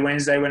Tuesday,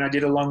 Wednesday when I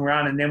did a long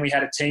run, and then we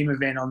had a team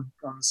event on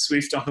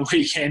Swift on the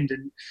weekend,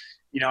 and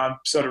I'm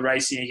sort of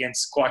racing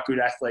against quite good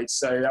athletes,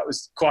 so that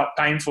was quite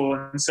painful.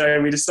 And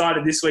so we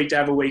decided this week to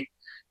have a week,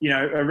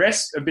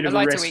 a bit of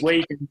a rest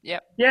week.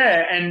 Yep.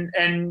 Yeah,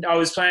 and I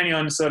was planning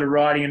on sort of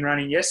riding and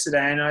running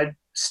yesterday, and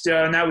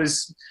that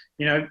was,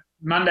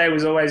 Monday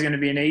was always going to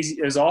be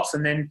it was off,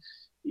 and then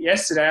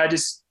yesterday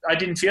I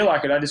didn't feel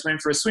like it. I just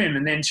went for a swim,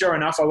 and then sure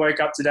enough, I woke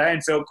up today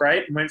and felt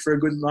great and went for a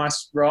good,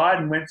 nice ride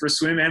and went for a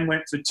swim and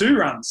went for 2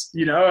 runs.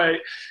 So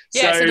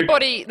the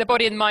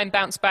body and mind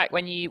bounce back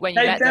when you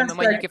let them and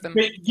when you give them.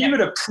 Give it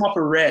a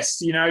proper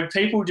rest.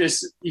 People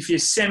just, if you're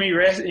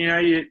semi-rest,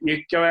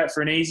 you go out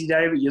for an easy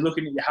day, but you're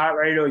looking at your heart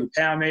rate or your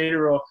power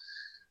meter or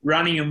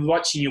running and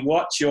watching your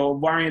watch or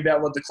worrying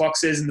about what the clock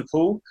says in the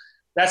pool.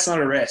 That's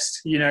not a rest.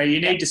 You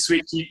need to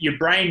switch. Your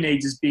brain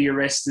needs as big a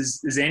rest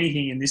as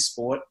anything in this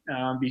sport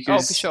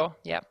because for sure.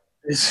 Yeah.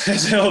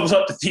 There's a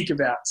lot to think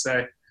about.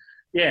 So,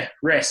 yeah,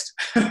 rest.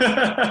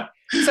 So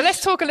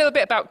let's talk a little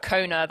bit about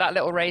Kona, that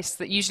little race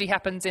that usually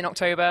happens in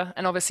October.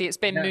 And obviously it's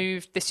been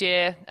moved this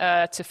year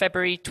to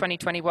February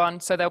 2021.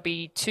 So there'll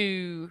be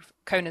 2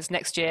 Konas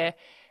next year.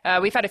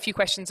 We've had a few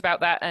questions about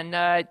that,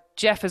 and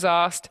Jeff has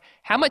asked,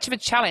 how much of a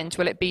challenge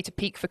will it be to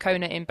peak for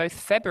Kona in both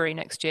February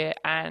next year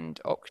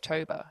and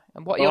October?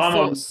 And what are your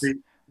thoughts?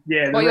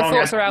 What are your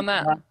thoughts around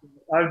that?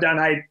 I've done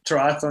 8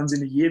 triathlons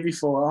in a year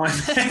before.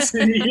 So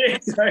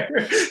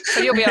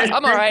you'll be like,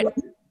 I'm all right.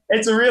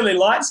 It's a really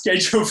light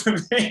schedule for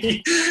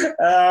me.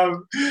 I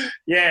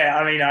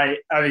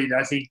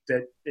think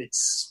that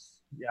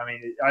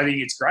I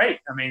think it's great.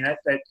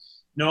 That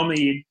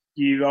normally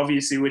you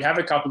obviously would have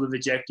a couple of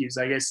objectives.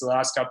 I guess the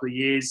last couple of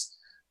years,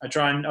 I've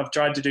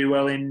tried to do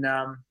well in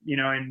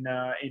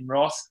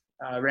Roth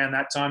around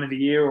that time of the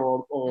year,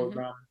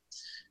 or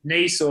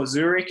Nice or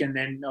Zurich, and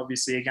then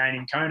obviously again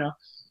in Kona.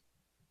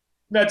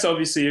 That's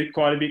obviously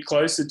quite a bit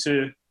closer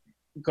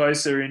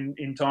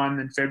in time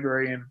than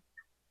February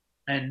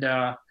and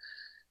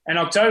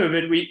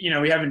October. But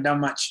we haven't done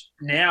much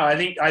now. I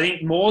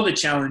think more the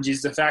challenge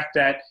is the fact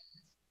that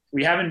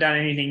we haven't done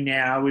anything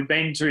now. We've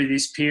been through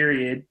this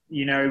period.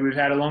 We've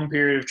had a long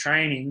period of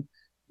training.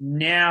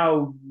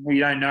 Now we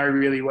don't know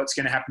really what's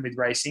going to happen with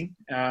racing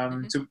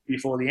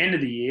before the end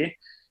of the year.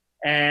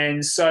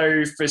 And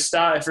so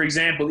for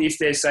example, if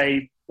there's,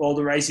 say, all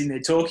the racing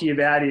they're talking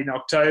about in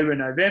October,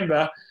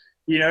 November,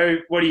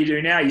 what do you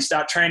do now? You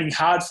start training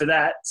hard for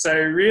that. So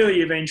really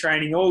you've been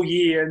training all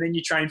year, and then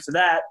you train for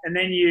that, and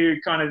then you're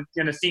kind of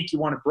going to think you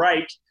want to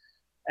break.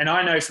 And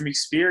I know from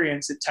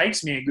experience, it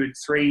takes me a good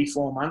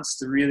 3-4 months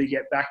to really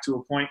get back to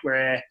a point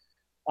where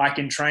I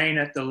can train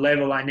at the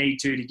level I need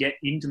to get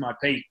into my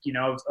peak,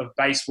 of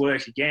base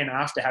work again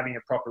after having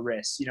a proper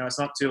rest. It's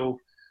not till,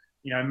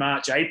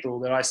 March, April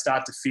that I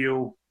start to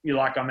feel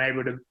like I'm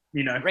able to,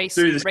 do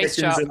the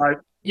sessions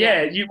that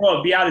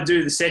be able to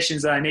do the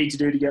sessions that I need to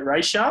do to get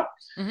race sharp.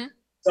 Mm-hmm.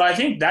 So I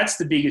think that's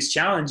the biggest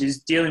challenge,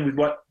 is dealing with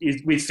what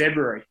is with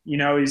February,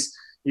 is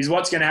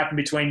what's going to happen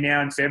between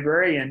now and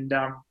February, and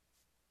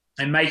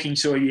making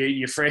sure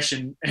you're fresh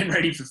and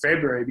ready for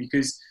February.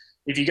 Because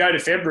if you go to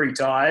February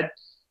tired,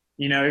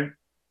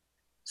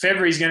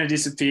 February's going to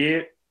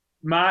disappear.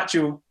 March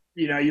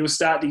you'll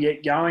start to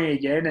get going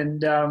again,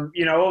 and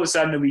all of a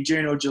sudden it'll be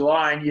June or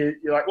July, and you're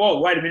like, whoa,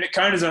 wait a minute,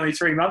 Kona's only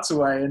 3 months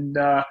away, and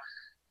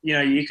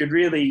you could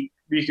really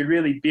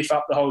biff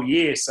up the whole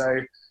year. So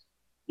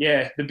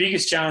yeah, the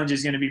biggest challenge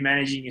is going to be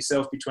managing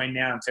yourself between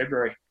now and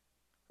February.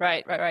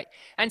 Right.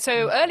 And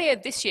so earlier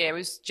this year, it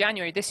was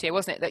January this year,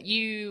 wasn't it, that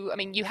you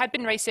had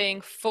been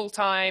racing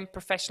full-time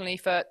professionally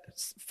for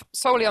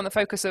solely on the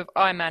focus of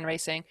Ironman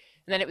racing.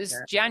 And then it was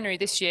January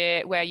this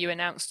year where you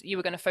announced you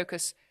were going to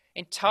focus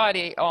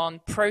entirely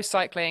on pro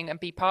cycling and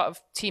be part of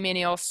Team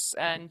Ineos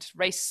and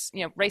race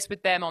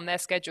with them on their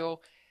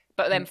schedule,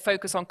 but then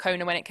focus on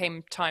Kona when it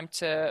came time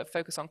to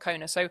focus on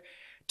Kona. So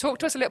talk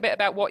to us a little bit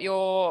about what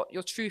your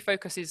true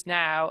focus is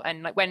now,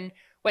 and like when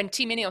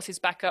Team Ineos is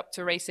back up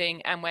to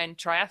racing, and when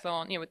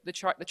triathlon,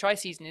 the tri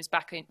season is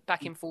back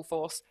in full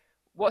force,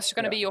 what's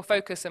going to be your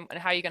focus, and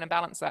how are you going to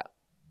balance that?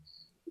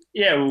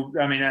 Yeah, well,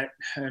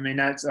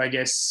 that's, I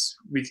guess,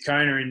 with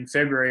Kona in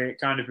February, it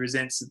kind of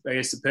presents, I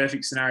guess, the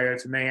perfect scenario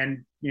for me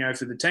and,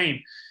 for the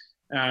team,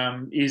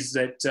 is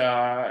that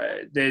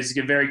there's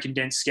a very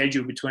condensed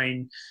schedule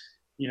between,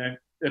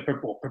 a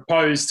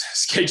proposed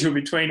schedule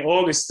between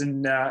August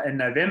and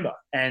November.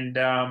 And,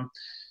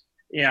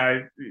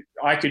 I've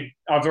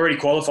already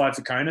qualified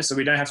for Kona, so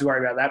we don't have to worry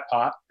about that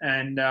part.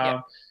 And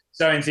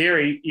so in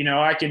theory,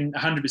 I can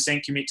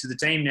 100% commit to the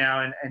team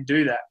now and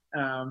do that.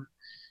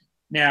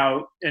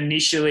 Now,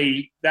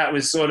 initially, that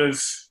was sort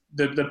of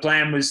the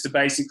plan, was to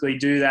basically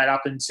do that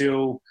up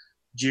until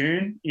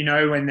June,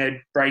 when they'd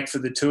break for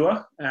the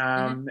tour.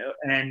 And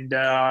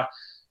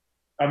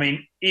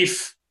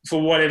if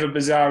for whatever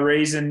bizarre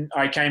reason,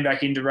 I came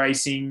back into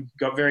racing,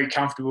 got very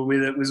comfortable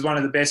with it, was one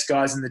of the best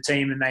guys in the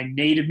team, and they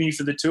needed me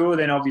for the tour,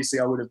 then obviously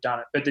I would have done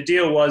it. But the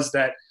deal was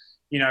that,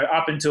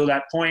 up until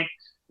that point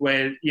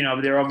where,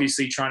 they're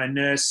obviously trying to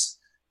nurse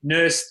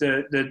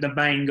the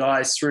main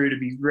guys through to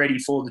be ready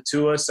for the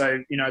tour. So,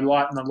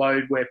 lighten the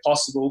load where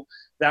possible.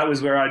 That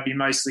was where I'd be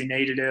mostly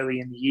needed early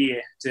in the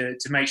year to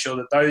make sure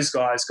that those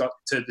guys got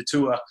to the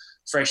tour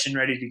fresh and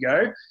ready to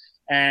go.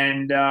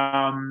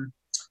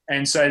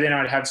 And so then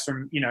I'd have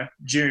from,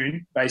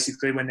 June,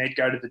 basically, when they'd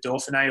go to the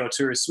Dauphiné or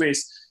Tour of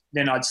Suisse,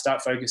 then I'd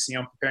start focusing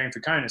on preparing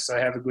for Kona. So I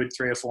have a good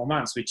 3 or 4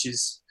 months, which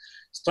is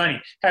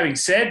plenty. Having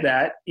said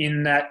that,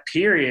 in that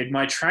period,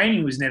 my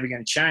training was never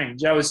going to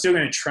change. I was still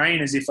going to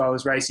train as if I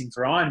was racing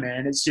for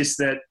Ironman. It's just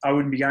that I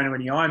wouldn't be going to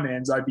any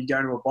Ironmans. I'd be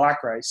going to a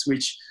bike race,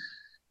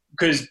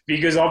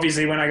 because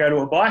obviously when I go to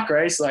a bike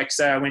race, like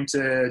say I went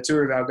to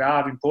Tour of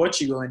Algarve in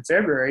Portugal in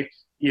February,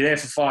 you're there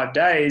for 5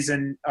 days,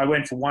 and I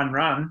went for one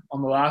run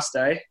on the last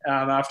day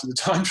after the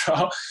time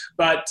trial,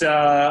 but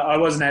I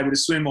wasn't able to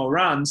swim or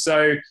run.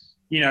 So,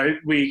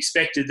 we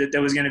expected that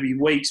there was going to be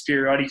weeks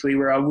periodically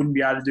where I wouldn't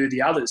be able to do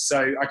the others.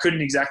 So I couldn't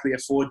exactly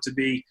afford to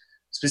be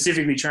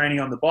specifically training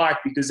on the bike,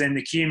 because then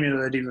the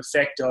cumulative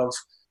effect of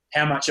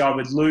how much I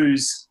would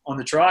lose on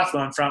the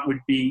triathlon front would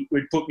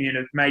put me in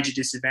a major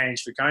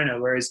disadvantage for Kona.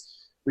 Whereas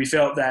we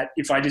felt that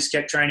if I just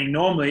kept training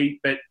normally,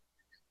 but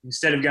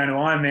instead of going to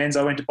Ironmans,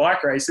 I went to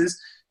bike races,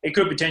 it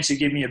could potentially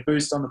give me a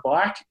boost on the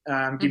bike,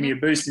 give me a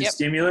boost in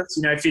stimulus.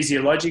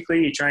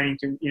 Physiologically, you're training,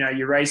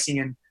 you're racing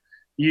and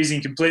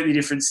using completely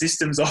different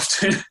systems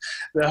often,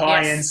 the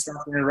high-end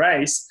stuff in a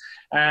race.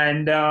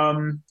 And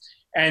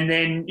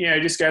then,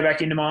 just go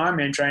back into my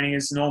Ironman training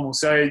as normal.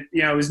 So,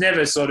 it was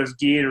never sort of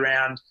geared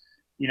around,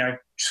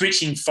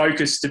 switching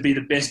focus to be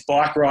the best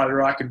bike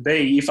rider I can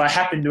be. If I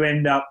happen to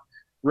end up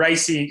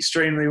racing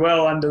extremely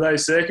well under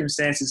those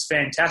circumstances,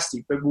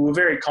 fantastic. But we were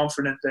very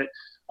confident that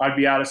I'd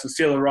be able to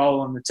fulfill a role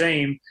on the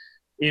team,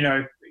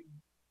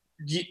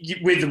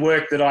 with the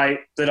work that I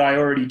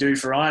already do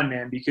for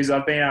Ironman, because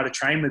I've been able to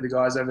train with the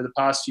guys over the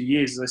past few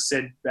years. As I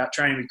said about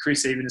training with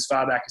Chris even as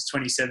far back as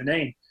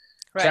 2017.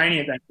 Right. Training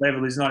at that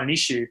level is not an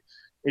issue.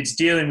 It's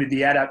dealing with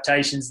the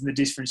adaptations and the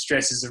different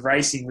stresses of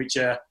racing, which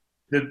are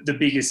the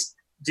biggest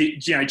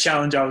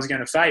challenge I was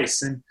going to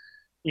face. And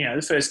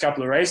the first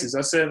couple of races,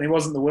 I certainly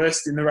wasn't the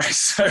worst in the race.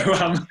 So,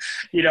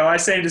 I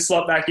seemed to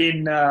slot back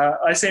in.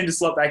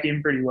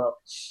 Pretty well.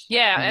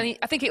 Yeah, and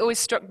I think it always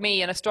struck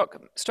me, and it struck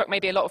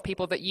maybe a lot of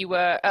people, that you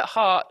were at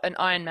heart an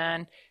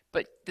Ironman,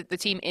 but the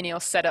team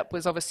Ineos setup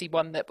was obviously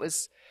one that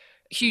was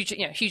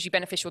hugely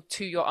beneficial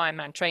to your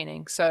Ironman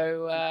training.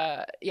 So,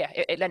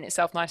 it lent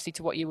itself nicely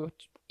to what you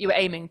were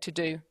aiming to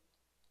do.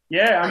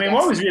 Yeah, I mean,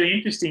 what was really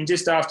interesting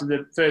just after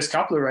the first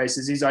couple of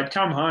races is I'd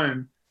come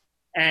home.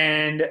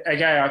 And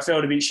okay, I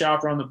felt a bit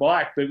sharper on the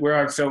bike, but where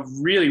I felt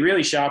really,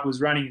 really sharp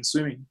was running and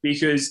swimming,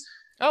 because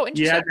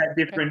you had that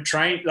different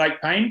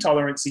pain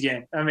tolerance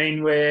again. I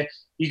mean, where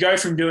you go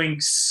from doing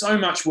so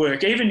much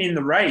work, even in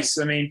the race.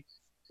 I mean,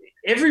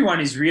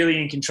 everyone is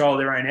really in control of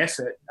their own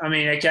effort. I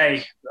mean,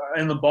 okay,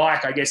 on the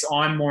bike, I guess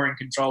I'm more in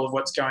control of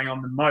what's going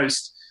on than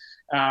most,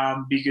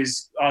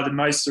 because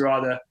most are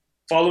either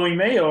following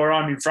me or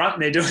I'm in front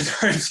and they're doing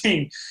their own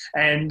thing.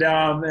 And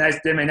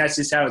that's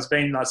just how it's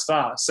been thus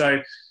far. So.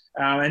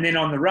 And then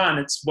on the run,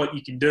 it's what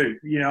you can do.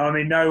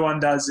 No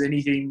one does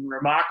anything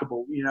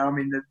remarkable.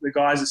 The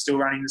guys are still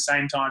running the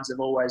same times they've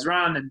always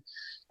run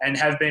and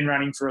have been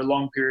running for a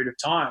long period of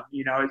time.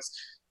 It's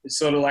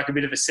sort of like a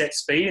bit of a set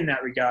speed in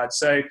that regard.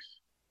 So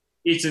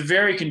it's a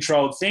very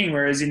controlled thing,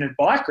 whereas in a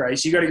bike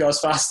race, you got to go as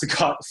fast as the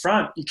guy at the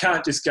front. You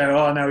can't just go,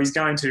 oh, no, he's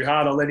going too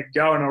hard, I'll let him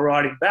go and I'll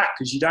ride him back,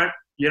 because you don't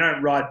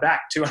ride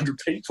back 200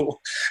 people.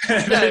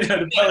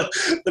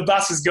 The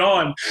bus is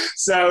gone.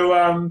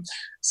 So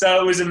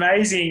it was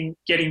amazing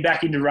getting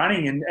back into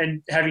running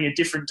and having a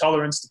different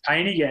tolerance to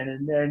pain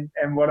again.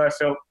 And what I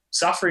felt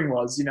suffering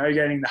was,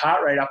 getting the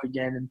heart rate up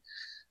again and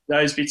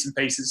those bits and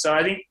pieces. So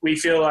I think we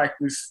feel like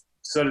we've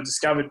sort of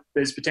discovered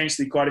there's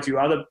potentially quite a few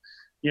other,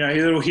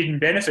 little hidden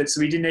benefits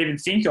that we didn't even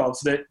think of,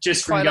 that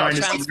just from going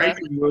to some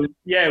racing,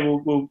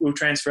 we'll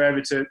transfer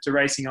over to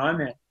racing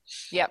Ironman.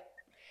 Yep.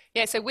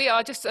 Yeah, so we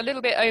are just a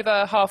little bit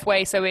over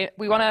halfway. So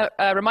we want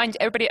to remind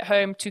everybody at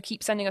home to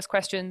keep sending us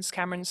questions.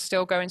 Cameron's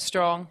still going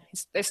strong.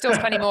 There's still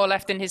plenty more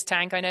left in his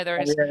tank. I know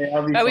there is.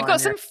 We've got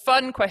some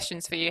fun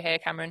questions for you here,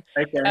 Cameron.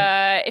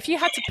 Okay. If you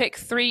had to pick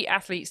 3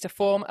 athletes to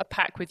form a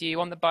pack with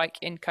you on the bike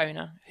in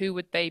Kona, who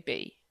would they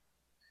be?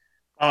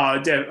 I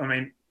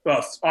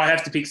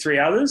have to pick 3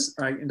 others.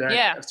 3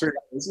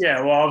 others.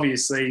 Yeah, well,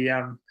 obviously,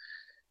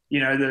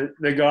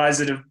 the guys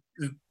that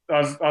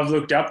I've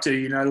looked up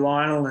to,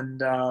 Lionel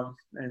and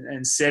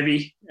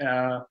Sebi,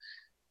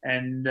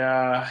 and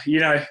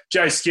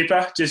Joe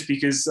Skipper, just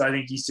because I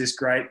think he's just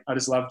great. I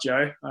just love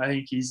Joe. I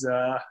think he's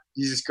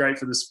just great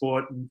for the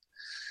sport, and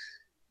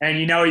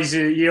he's always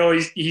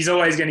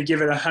going to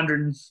give it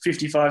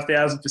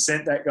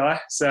 155,000%. That guy.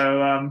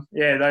 So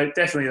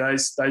definitely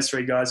those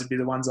 3 guys would be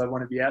the ones I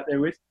want to be out there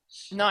with.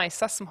 Nice,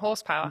 that's some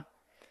horsepower.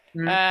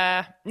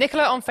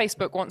 Nicola on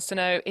Facebook wants to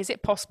know, is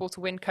it possible to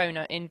win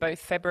Kona in both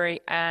February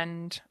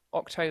and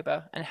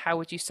October? And how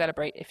would you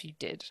celebrate if you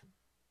did?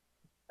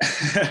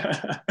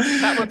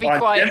 That would be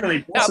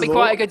definitely possible. That would be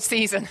quite a good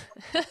season.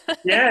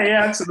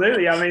 yeah,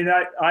 absolutely. I mean,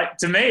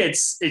 to me,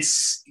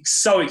 it's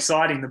so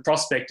exciting, the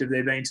prospect of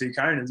there being 2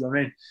 Konas. I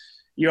mean,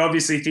 you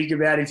obviously think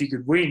about if you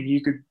could win,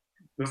 you could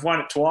have won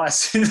it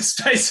twice in the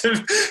space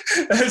of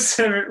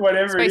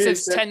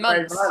 10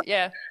 months.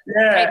 Yeah.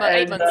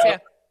 8 months.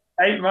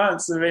 8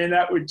 months. I mean,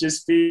 that would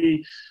just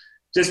be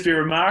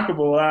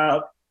remarkable.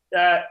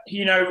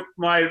 You know,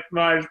 one of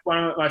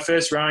my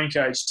first rowing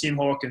coach, Tim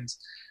Hawkins,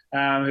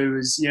 who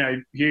was, you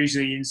know,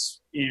 hugely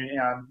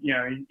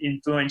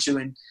influential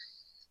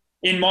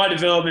in my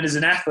development as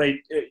an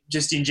athlete,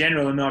 just in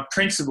general, and my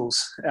principles.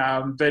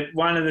 But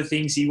one of the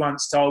things he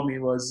once told me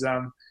was,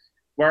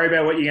 worry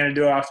about what you're going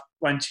to do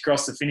once you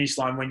cross the finish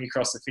line, when you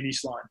cross the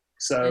finish line.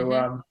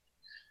 So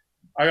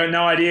I got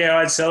no idea how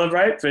I'd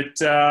celebrate,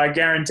 but I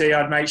guarantee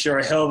I'd make sure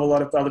a hell of a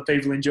lot of other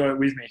people enjoy it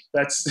with me.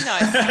 That's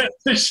nice.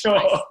 For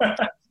sure.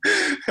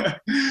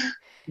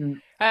 Nice.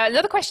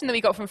 Another question that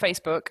we got from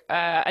Facebook,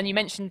 and you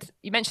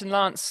mentioned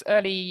Lance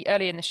early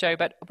in the show,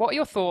 but what are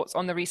your thoughts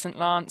on the recent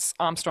Lance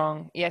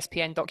Armstrong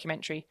ESPN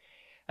documentary,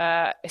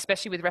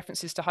 especially with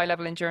references to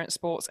high-level endurance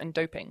sports and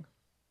doping?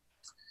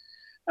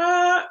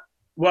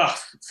 Well,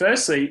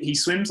 firstly, he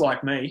swims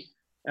like me.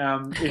 I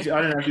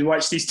don't know if you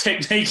watched his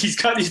technique, he's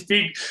got this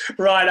big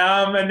right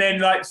arm and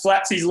then like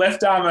flaps his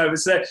left arm over.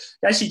 So it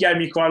actually gave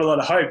me quite a lot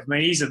of hope. I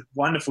mean, he's a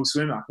wonderful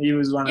swimmer. He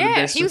was one of the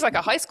best. He was like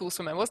a high school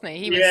swimmer, wasn't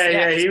he? He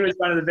was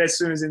one of the best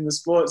swimmers in the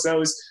sport. So it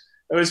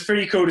was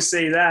pretty cool to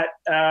see that.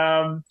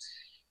 I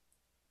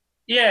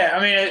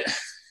mean,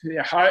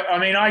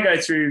 I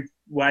go through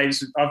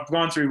waves. I've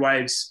gone through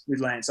waves with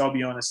Lance, I'll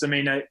be honest. I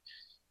mean,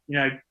 you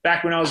know,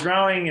 back when I was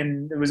rowing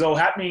and it was all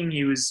happening,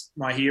 he was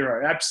my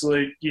hero.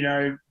 Absolute, you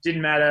know,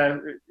 didn't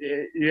matter.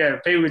 Yeah,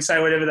 people would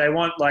say whatever they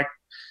want, like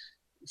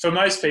for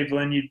most people,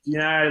 and you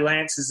know,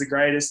 Lance is the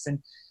greatest.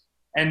 And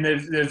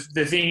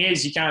the thing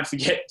is, you can't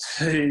forget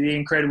the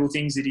incredible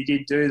things that he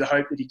did do, the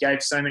hope that he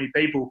gave so many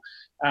people.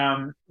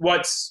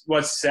 What's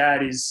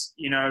sad is,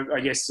 you know,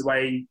 I guess the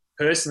way he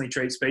personally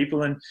treats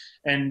people. And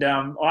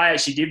I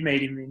actually did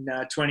meet him in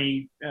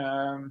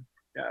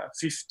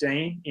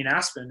 2015 in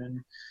Aspen,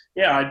 and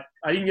yeah,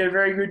 I didn't get a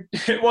very good.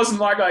 It wasn't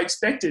like I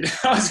expected.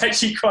 I was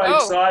actually quite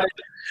excited,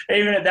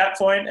 even at that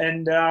point.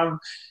 And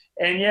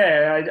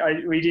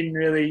we didn't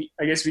really.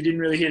 I guess we didn't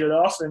really hit it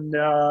off. And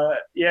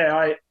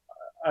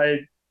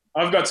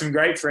I've got some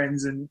great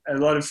friends and a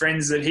lot of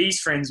friends that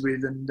he's friends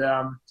with. And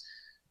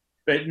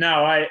but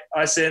no, I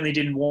certainly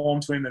didn't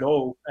warm to him at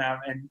all.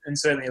 And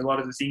certainly a lot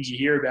of the things you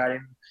hear about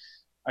him,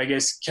 I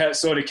guess,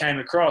 sort of came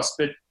across.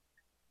 But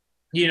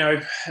you know.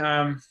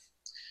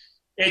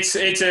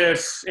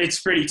 It's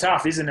pretty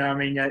tough, isn't it? I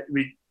mean,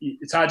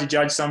 it's hard to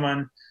judge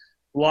someone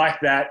like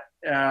that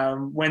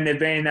when they've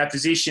been in that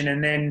position,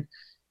 and then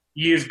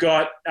you've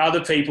got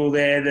other people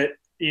there that,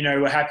 you know,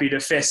 were happy to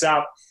fess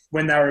up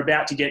when they were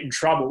about to get in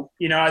trouble.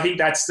 You know, I think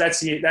that's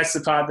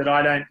the part that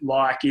I don't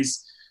like,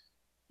 is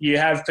you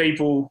have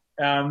people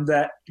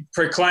that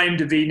proclaim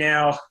to be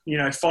now, you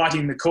know,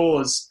 fighting the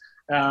cause.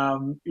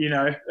 The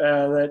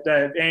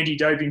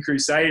anti-doping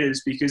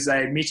crusaders, because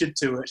they admitted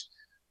to it.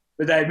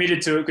 But they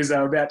admitted to it because they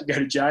were about to go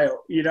to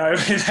jail. You know,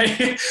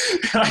 they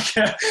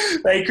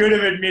could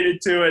have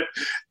admitted to it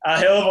a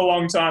hell of a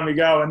long time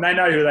ago, and they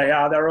know who they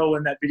are. They're all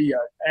in that video,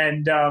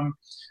 and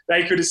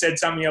they could have said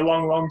something a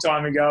long, long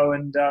time ago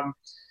and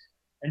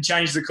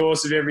changed the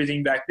course of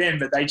everything back then.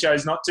 But they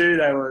chose not to.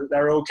 They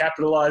were all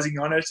capitalising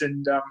on it,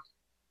 and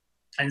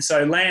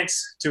so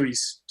Lance, to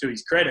his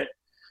credit,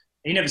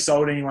 he never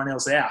sold anyone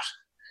else out,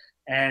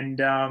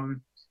 and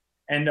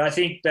I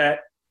think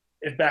that.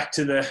 Back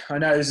to I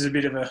know this is a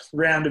bit of a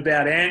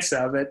roundabout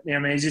answer, but I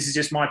mean, this is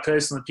just my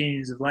personal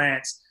opinions of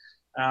Lance.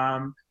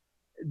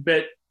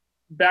 But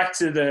back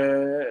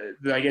to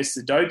I guess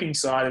the doping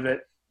side of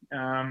it,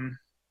 I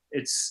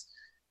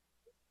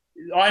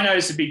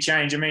noticed a big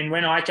change. I mean,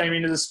 when I came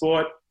into the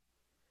sport,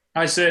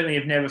 I certainly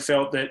have never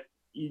felt that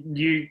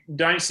you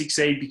don't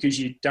succeed because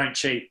you don't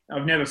cheat.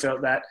 I've never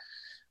felt that.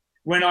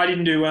 When I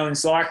didn't do well in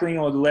cycling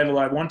or the level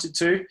I wanted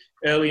to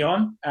early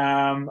on,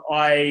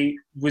 I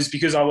was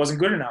because I wasn't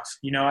good enough.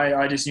 You know,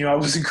 I just knew I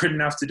wasn't good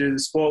enough to do the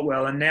sport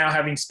well. And now,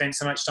 having spent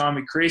so much time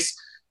with Chris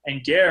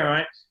and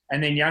Geraint,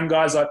 and then young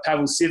guys like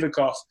Pavel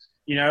Sivakov,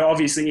 you know,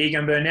 obviously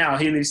Egan Bernal,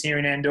 he lives here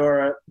in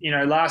Andorra. You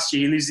know, last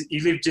year he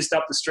lived just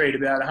up the street,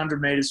 about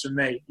 100 metres from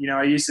me. You know,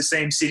 I used to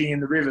see him sitting in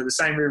the river, the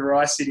same river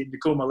I sit in, to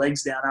cool my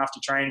legs down after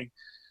training.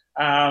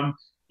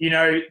 You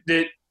know,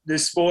 the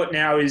sport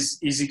now is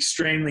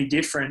extremely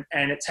different,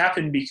 and it's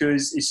happened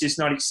because it's just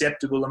not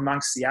acceptable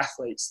amongst the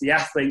athletes. The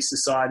athletes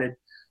decided,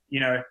 you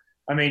know,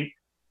 I mean,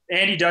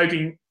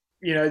 anti-doping,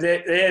 you know,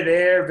 they're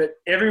there, but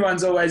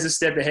everyone's always a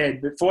step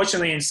ahead. But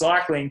fortunately in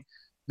cycling,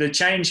 the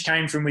change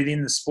came from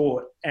within the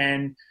sport.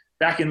 And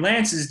back in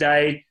Lance's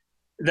day,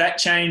 that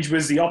change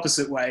was the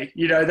opposite way.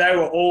 You know, they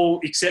were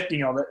all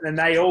accepting of it, and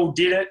they all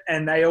did it,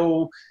 and they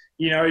all,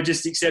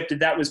 just accepted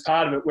that was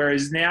part of it.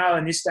 Whereas now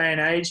in this day and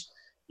age,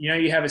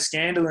 you have a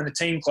scandal and a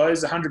team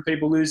closes, 100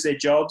 people lose their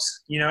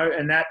jobs,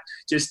 and that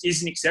just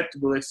isn't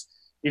acceptable.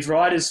 If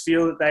riders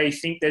feel that they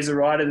think there's a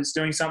rider that's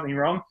doing something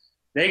wrong,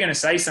 they're going to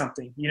say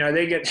something.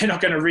 They're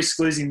not going to risk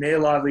losing their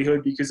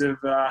livelihood because of,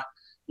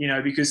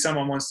 because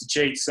someone wants to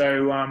cheat.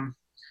 So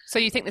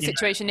you think the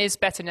situation is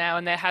better now,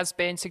 and there has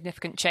been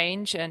significant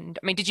change? And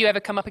I mean, did you ever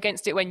come up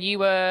against it when you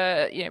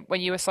were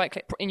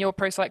cycling in your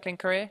pro cycling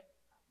career?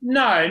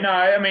 No.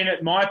 I mean,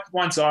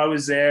 once I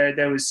was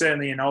there was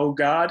certainly an old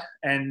guard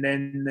and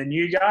then the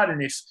new guard.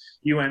 And if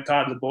you weren't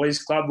part of the boys'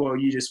 club, or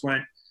you just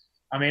weren't.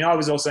 I mean, I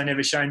was also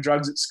never shown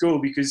drugs at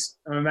school because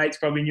my mates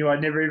probably knew I'd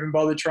never even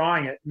bothered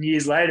trying it. And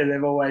years later,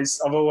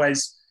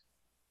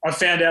 I've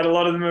found out a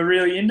lot of them are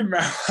really into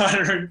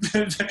marijuana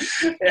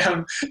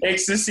and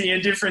ecstasy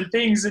and different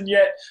things. And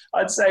yet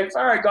I'd say,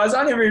 all right, guys,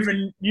 I never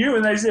even knew.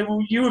 And they said,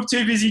 well, you were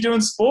too busy doing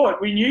sport.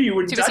 We knew you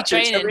wouldn't touch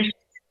it. So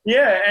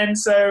and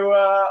so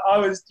I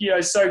was,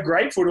 so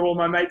grateful to all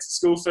my mates at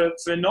school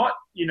for not,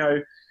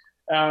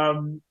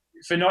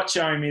 for not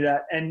showing me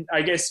that. And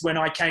I guess when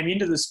I came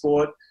into the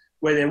sport,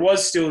 where there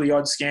was still the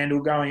odd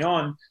scandal going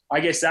on, I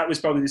guess that was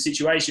probably the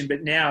situation.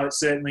 But now it's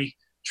certainly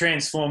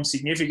transformed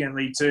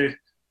significantly to,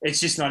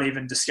 it's just not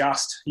even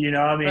discussed,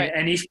 Right.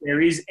 And if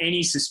there is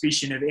any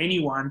suspicion of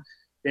anyone,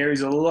 there is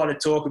a lot of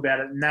talk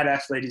about it, and that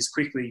athlete is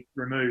quickly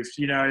removed.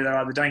 They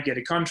either don't get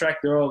a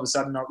contract, they're all of a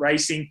sudden not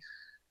racing.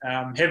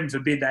 Heaven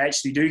forbid they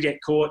actually do get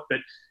caught,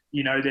 but,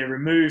 they're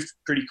removed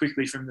pretty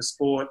quickly from the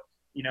sport.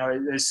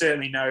 There's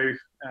certainly no,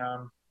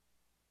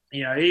 they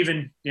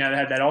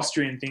had that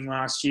Austrian thing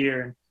last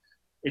year, and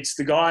it's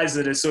the guys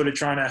that are sort of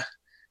trying to,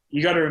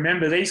 you got to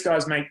remember these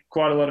guys make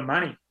quite a lot of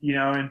money,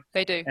 and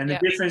they do. And the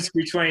difference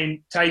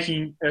between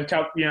taking a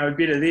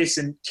bit of this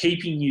and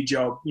keeping your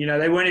job,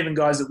 they weren't even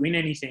guys that win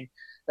anything.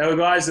 They were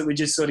guys that were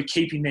just sort of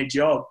keeping their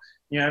job,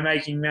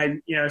 making maybe,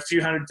 a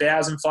few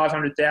 100,000,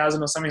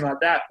 500,000 or something like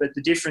that. But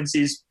the difference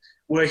is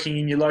working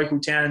in your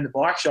local town in the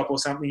bike shop or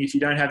something. If you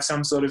don't have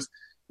some sort of,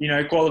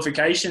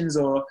 qualifications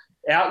or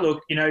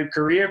outlook,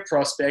 career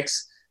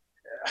prospects,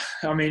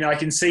 I mean, I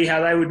can see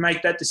how they would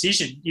make that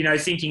decision,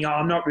 thinking,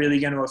 I'm not really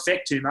going to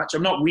affect too much.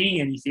 I'm not winning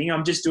anything.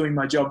 I'm just doing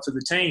my job for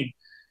the team.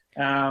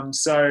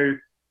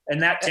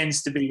 And that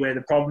tends to be where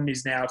the problem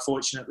is now.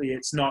 Fortunately,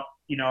 it's not,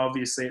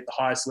 obviously at the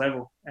highest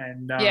level.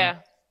 And yeah.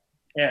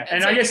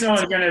 And I guess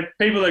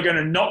people are going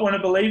to not want to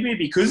believe me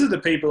because of the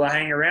people I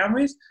hang around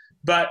with,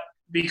 but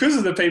because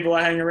of the people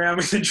I hang around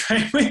with and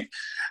train with,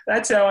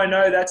 that's how I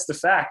know that's the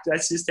fact.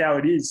 That's just how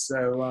it is.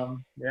 So,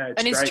 it's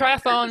and is great.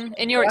 Triathlon,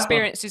 in your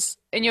experience, is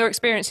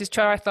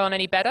triathlon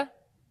any better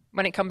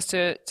when it comes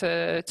to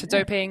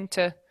doping?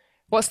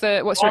 What's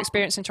your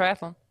experience in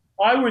triathlon?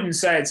 I wouldn't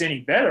say it's any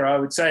better. I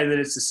would say that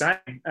it's the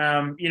same.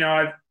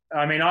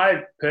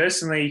 I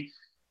personally,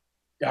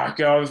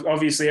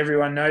 obviously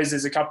everyone knows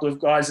there's a couple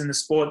of guys in the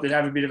sport that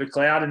have a bit of a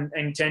clout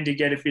and tend to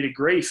get a bit of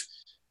grief.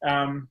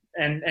 And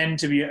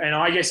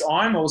I guess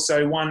I'm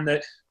also one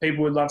that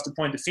people would love to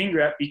point the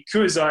finger at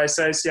because I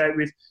associate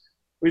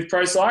with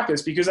pro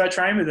cyclists, because I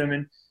train with them.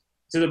 And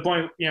to the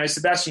point,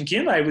 Sebastian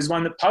Kinley was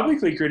one that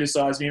publicly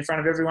criticised me in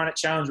front of everyone at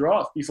Challenge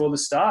Roth before the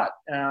start.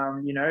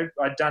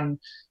 I'd done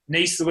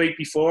Nice the week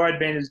before. I'd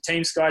been at a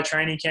Team Sky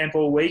training camp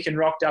all week and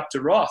rocked up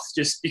to Roth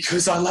just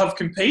because I love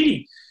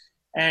competing.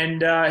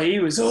 And he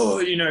was,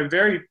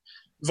 very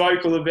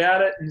vocal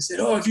about it and said,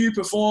 if you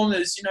perform,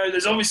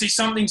 there's obviously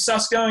something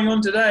sus going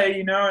on today,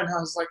 and I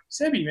was like,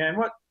 Sebi, man,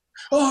 what?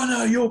 Oh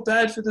no, you're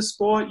bad for the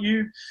sport.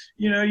 You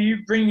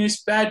bring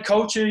this bad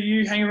culture.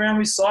 You hang around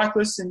with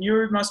cyclists and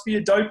you must be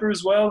a doper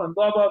as well and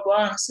blah, blah,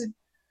 blah. I said,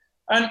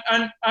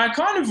 and I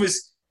kind of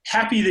was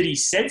happy that he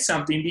said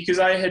something because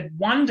I had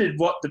wondered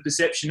what the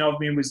perception of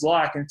me was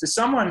like. And for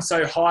someone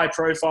so high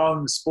profile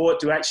in the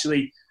sport to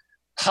actually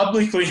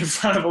publicly in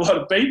front of a lot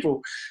of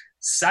people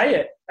say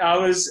it, I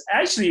was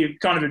actually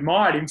kind of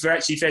admired him for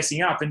actually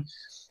fessing up. And,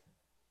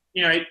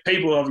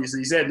 people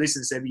obviously said,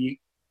 listen, Sebi, you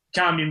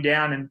calmed him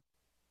down, and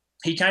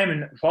he came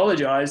and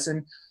apologised.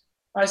 And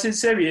I said,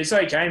 Sebi, it's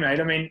okay, mate.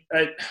 I mean,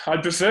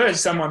 I'd prefer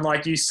someone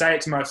like you say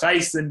it to my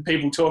face than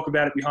people talk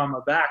about it behind my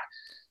back.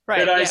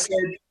 Right, but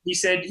he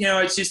said,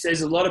 it's just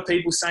there's a lot of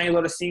people saying a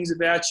lot of things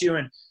about you,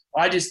 and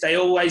they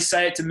always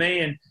say it to me,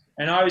 and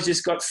I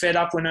just got fed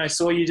up when I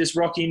saw you just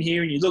rock in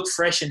here and you look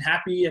fresh and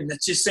happy, and it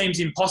just seems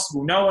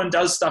impossible. No one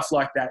does stuff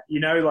like that,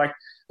 like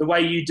the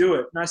way you do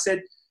it. And I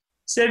said,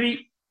 Sebi,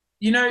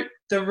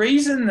 the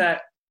reason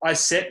that I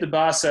set the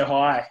bar so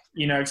high,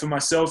 for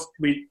myself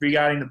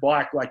regarding the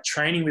bike, like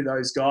training with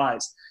those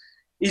guys,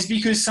 is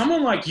because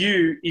someone like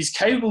you is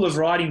capable of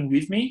riding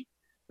with me,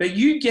 but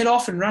you get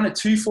off and run a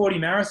 2:40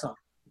 marathon.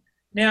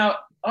 Now,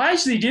 I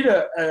actually did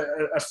a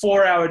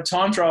 4-hour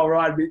time trial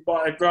ride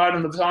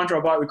on the time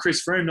trial bike with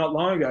Chris Froome not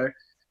long ago.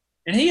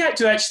 And he had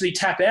to actually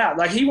tap out.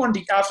 Like he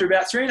wanted to, after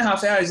about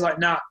 3.5 hours, he's like,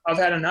 nah, I've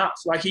had enough.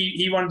 Like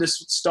he wanted to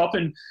stop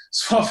and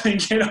swap and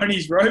get on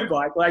his road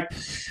bike. Like,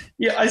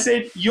 yeah, I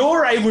said,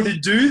 you're able to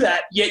do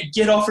that, yet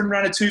get off and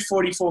run a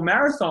 2:44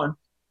 marathon.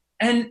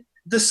 And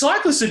the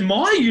cyclists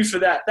admire you for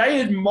that.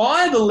 They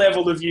admire the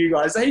level of you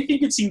guys. They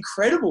think it's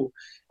incredible.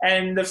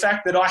 And the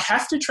fact that I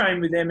have to train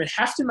with them and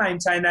have to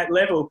maintain that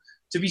level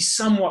to be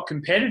somewhat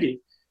competitive.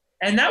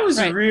 And that was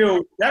that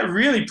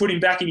really put him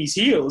back in his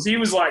heels. He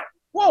was like,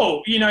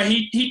 whoa,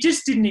 he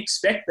just didn't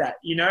expect that,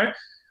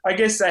 I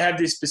guess they have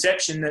this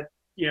perception that,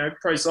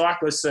 pro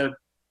cyclists are,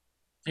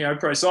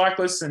 pro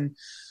cyclists and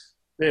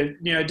they're,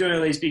 doing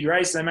all these big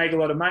races. They make a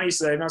lot of money,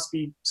 so they must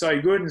be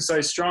so good and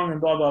so strong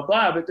and blah, blah,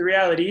 blah. But the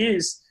reality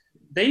is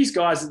these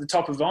guys at the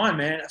top of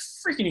Ironman are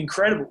freaking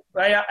incredible.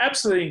 They are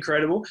absolutely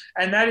incredible.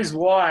 And that is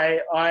why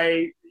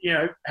I,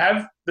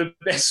 have the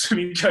best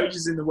swimming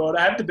coaches in the world.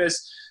 I have the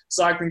best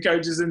cycling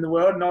coaches in the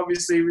world. And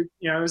obviously,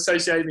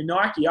 associated with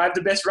Nike, I have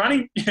the best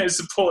running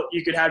support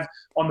you could have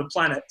on the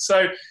planet.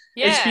 So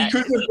it's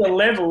because of the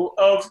level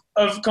of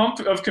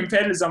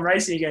competitors I'm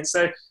racing against.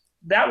 So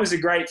that was a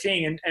great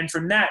thing. And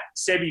from that,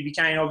 Sebi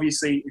became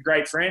obviously a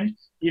great friend,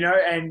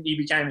 and he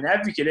became an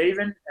advocate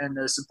even and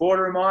a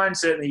supporter of mine.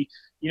 Certainly,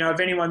 if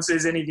anyone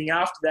says anything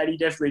after that, he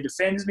definitely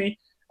defends me.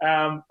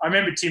 I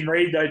remember Tim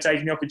Reed, though,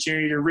 taking the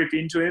opportunity to rip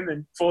into him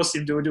and force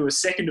him to do a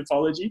second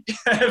apology.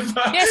 So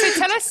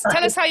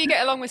tell us how you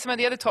get along with some of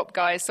the other top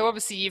guys. So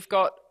obviously you've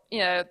got,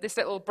 this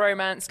little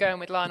bromance going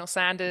with Lionel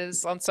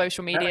Sanders on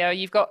social media.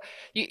 You've got,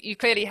 you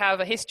clearly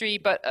have a history,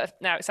 but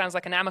now it sounds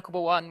like an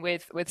amicable one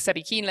with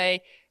Sebi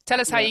Kienle.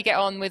 Tell us how you get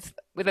on with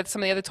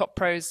some of the other top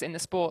pros in the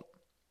sport.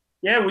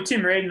 Yeah, well,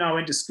 Tim Reed and I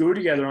went to school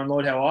together on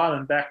Lord Howe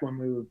Island back when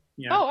we were,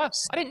 Oh, wow.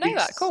 I didn't know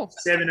that. Cool.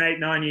 7, 8,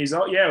 9 years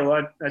old. Yeah,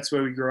 well, that's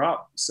where we grew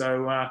up.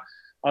 So I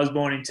was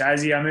born in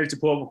Tassie. I moved to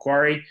Port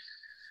Macquarie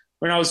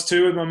when I was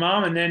 2 with my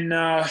mum, and then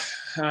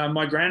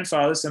my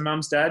grandfather, so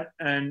mum's dad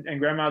and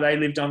grandma, they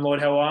lived on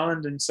Lord Howe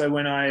Island. And so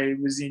when I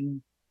was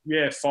in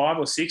 5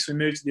 or 6, we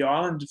moved to the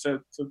island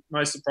for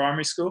most of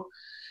primary school.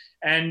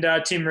 And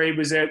Tim Reed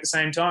was there at the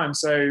same time.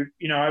 So,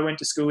 I went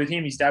to school with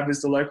him. His dad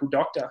was the local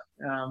doctor.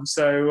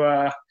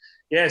 So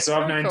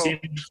I've known Tim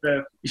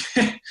for,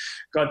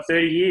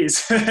 30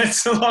 years.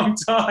 It's a long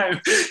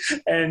time.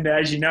 And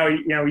as you know,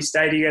 we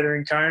stay together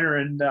in Kona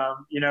and,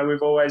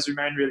 we've always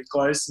remained really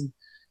close and,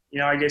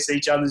 I guess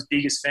each other's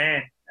biggest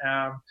fan.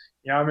 I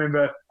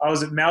remember I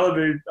was at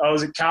Malibu, I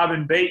was at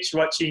Carbon Beach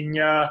watching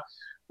my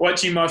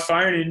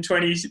phone in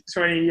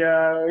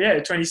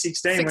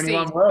 2016 when he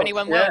won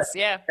Worlds.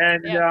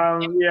 And, I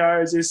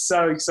was just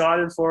so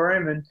excited for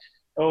him and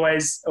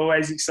always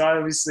excited,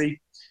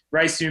 obviously.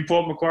 Raced in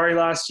Port Macquarie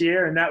last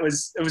year, and it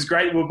was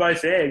great. We were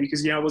both there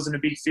because it wasn't a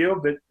big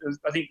field, but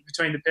I think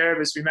between the pair of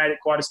us, we made it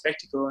quite a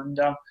spectacle. And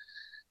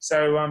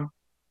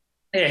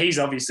he's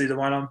obviously the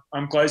one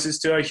I'm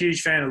closest to. A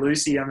huge fan of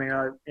Lucy. I mean,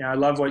 I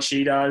love what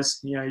she does.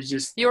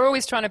 You're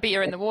always trying to beat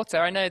her in the water.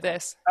 I know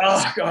this.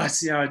 Oh gosh,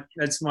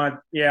 that's my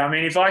I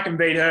mean, if I can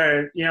beat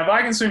her, if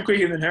I can swim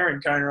quicker than her in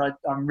Kona,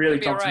 I'm really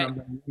confident. I'm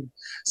going to win.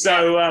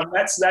 So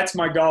that's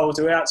my goal,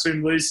 to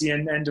outswim Lucy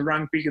and to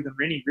run quicker than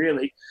Rinny,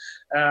 really.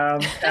 I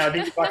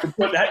think if I could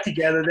put that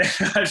together, then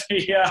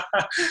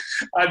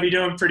I'd be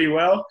doing pretty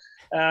well.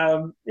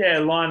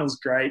 Lionel's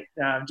great,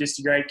 just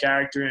a great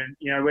character, and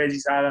wears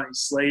his heart on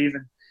his sleeve,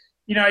 and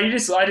I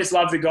just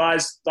love the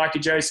guys like a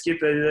Joe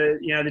Skipper,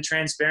 the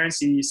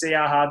transparency. You see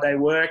how hard they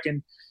work,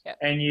 and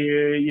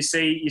you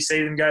see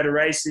them go to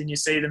races, and you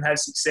see them have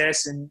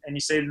success, and you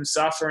see them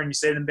suffer, and you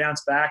see them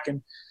bounce back,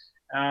 and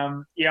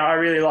I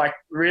really like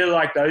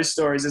those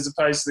stories as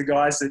opposed to the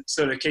guys that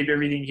sort of keep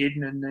everything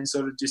hidden and then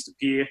sort of just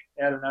appear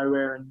out of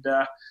nowhere. And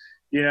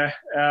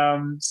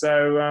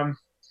so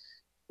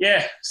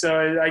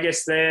I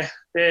guess they're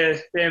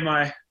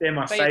my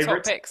favourites.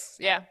 Top picks,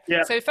 yeah.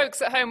 So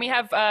folks at home, we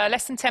have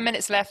less than 10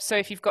 minutes left. So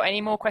if you've got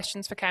any more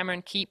questions for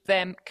Cameron, keep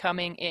them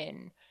coming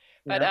in.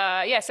 But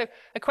so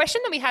a question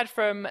that we had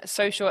from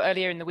social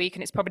earlier in the week,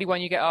 and it's probably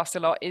one you get asked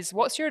a lot, is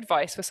what's your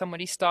advice for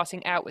somebody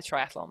starting out with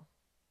triathlon?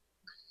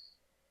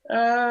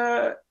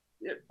 I'd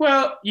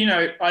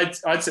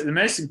say the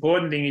most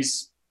important thing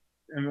is,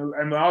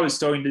 and I was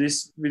talking to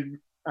this with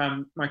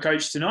my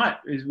coach tonight,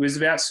 was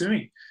about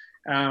swimming.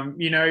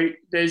 Riding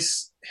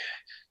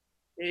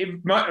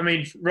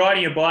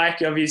a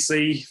bike,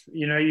 obviously,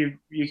 you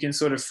can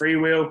sort of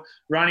freewheel.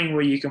 Running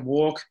where you can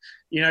walk.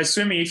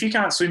 Swimming, if you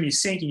can't swim, you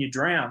sink and you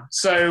drown.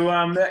 So,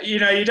 you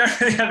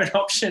don't really have an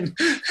option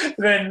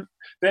than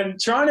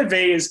trying to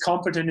be as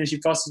competent as you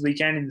possibly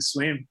can in the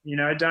swim.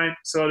 Don't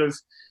sort of,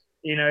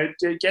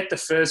 get the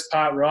first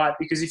part right,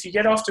 because if you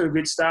get off to a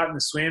good start in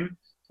the swim,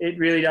 it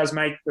really does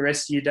make the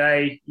rest of your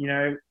day,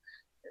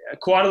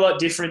 quite a lot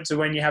different to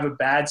when you have a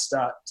bad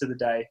start to the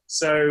day.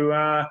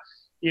 So,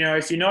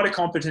 if you're not a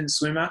competent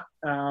swimmer,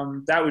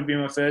 that would be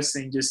my first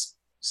thing. Just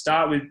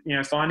start with,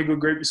 find a good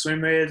group to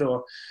swim with,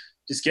 or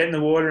just get in the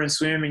water and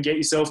swim and get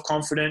yourself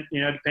confident,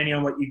 depending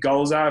on what your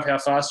goals are of how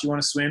fast you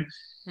want to swim.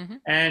 Mm-hmm.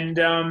 And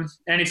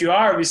if you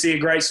are obviously a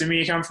great swimmer,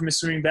 you come from a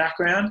swimming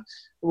background,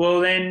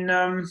 well then,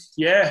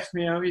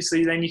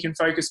 obviously then you can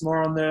focus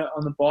more on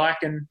the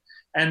bike and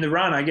the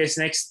run. I guess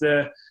next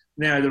the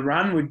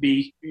run would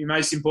be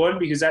most important,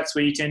 because that's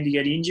where you tend to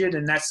get injured,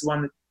 and that's the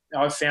one that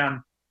I've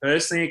found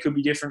personally. It could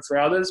be different for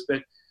others,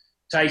 but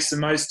takes the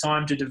most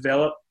time to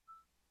develop,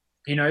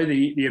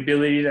 the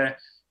ability to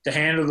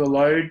handle the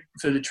load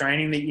for the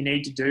training that you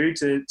need to do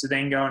to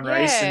then go and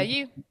race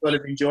and sort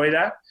of enjoy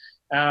that.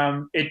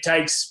 It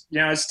takes,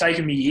 it's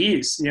taken me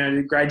years,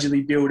 to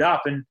gradually build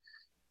up. And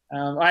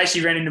I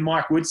actually ran into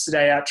Mike Woods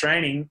today out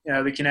training,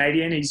 the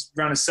Canadian. He's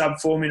run a sub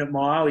 4-minute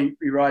mile.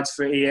 He rides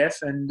for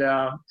EF and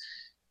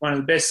one of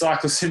the best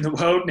cyclists in the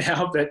world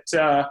now. But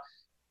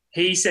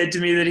he said to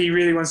me that he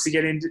really wants to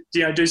get into,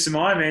 do some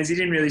Ironmans. He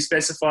didn't really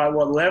specify at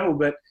what level,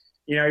 but,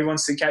 he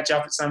wants to catch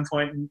up at some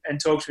point and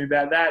talk to me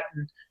about that.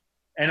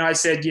 And I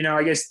said,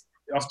 I guess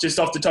just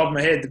off the top of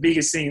my head, the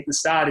biggest thing at the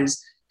start is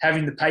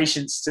having the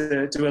patience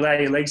to allow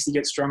your legs to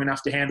get strong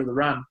enough to handle the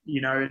run,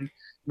 and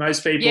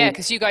most people... Yeah,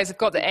 because you guys have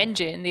got the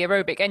engine, the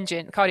aerobic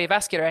engine,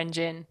 cardiovascular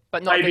engine,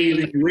 but not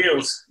maybe the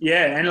wheels.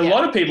 Yeah, and a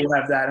lot of people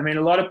have that. I mean,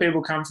 a lot of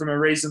people come from a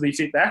reasonably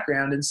fit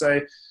background, and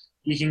so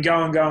you can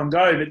go and go and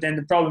go, but then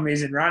the problem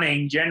is in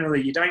running,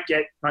 generally you don't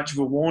get much of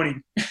a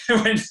warning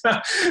when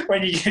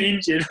you get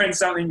injured, when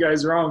something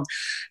goes wrong.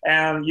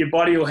 Your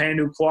body will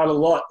handle quite a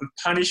lot of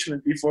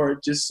punishment before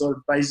it just sort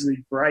of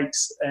basically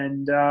breaks.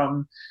 And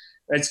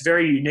it's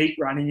very unique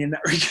running in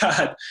that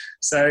regard.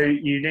 So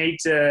you need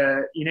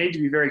to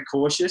be very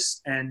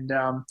cautious. And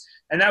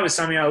that was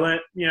something I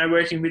learnt,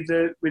 working with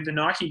the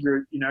Nike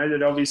group,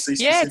 that obviously.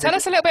 Yeah, tell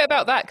us a little bit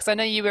about that, because I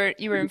know you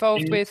were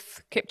involved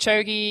with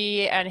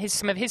Kipchoge and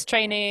some of his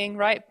training,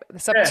 right? The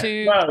sub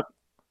 2. Well,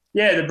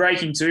 the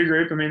Breaking 2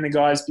 group. I mean, the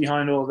guys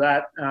behind all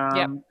that.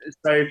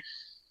 So,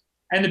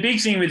 and the big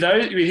thing with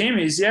him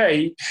is,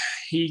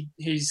 he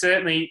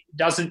certainly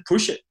doesn't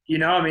push it.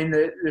 I mean,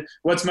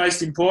 what's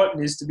most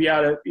important is to be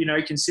able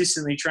to,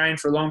 consistently train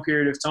for a long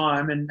period of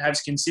time and have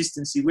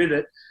consistency with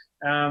it.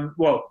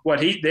 What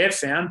they've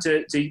found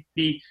to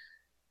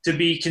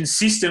be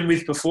consistent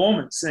with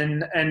performance,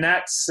 and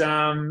that's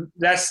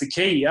the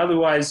key.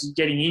 Otherwise,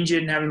 getting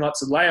injured and having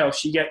lots of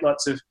layoffs, you get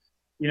lots of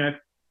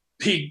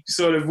big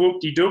sort of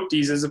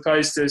whoop-de-doopties, as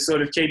opposed to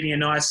sort of keeping a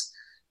nice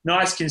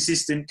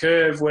consistent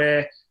curve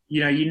where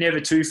you're never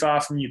too far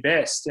from your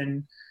best.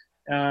 And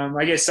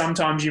I guess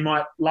sometimes you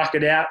might luck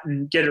it out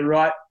and get it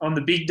right on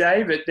the big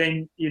day, but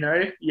then you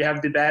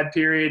have the bad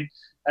period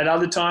at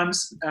other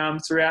times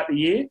throughout the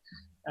year.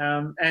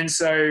 And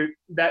so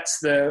that's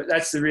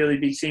the really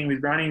big thing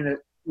with running that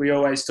we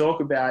always talk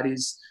about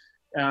is,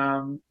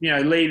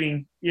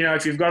 leaving,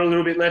 if you've got a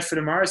little bit left for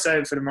tomorrow,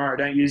 save it for tomorrow.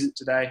 Don't use it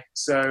today.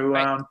 So,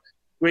 right.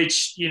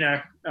 Which,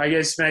 I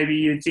guess maybe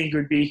you'd think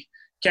would be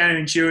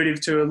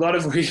counterintuitive to a lot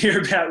of what we hear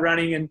about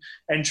running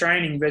and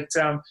training. But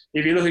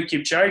if you look at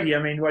Kipchoge,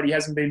 I mean, he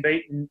hasn't been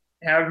beaten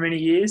however many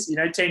years,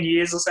 10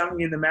 years or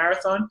something in the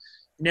marathon,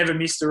 never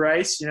missed a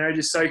race,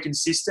 just so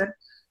consistent.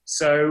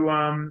 So,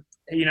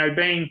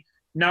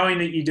 knowing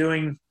that you're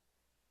doing,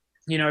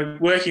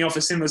 working off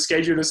a similar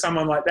schedule to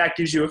someone like that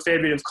gives you a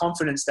fair bit of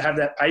confidence to have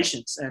that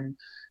patience. And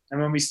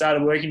when we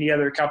started working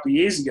together a couple of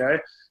years ago,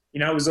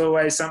 it was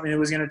always something that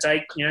was going to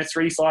take,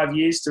 3-5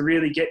 years to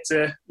really get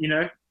to,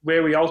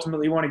 where we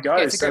ultimately want to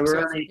go. So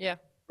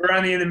we're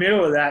only in the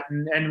middle of that,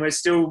 and we're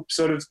still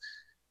sort of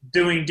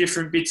doing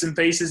different bits and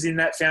pieces in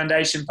that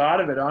foundation part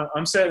of it.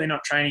 I'm certainly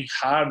not training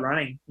hard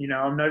running.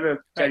 I'm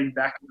never getting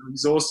back. I'm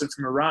exhausted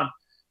from a run.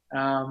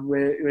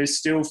 We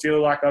still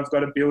feel like I've got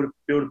to build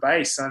a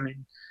base. I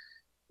mean,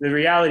 the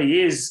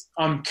reality is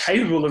I'm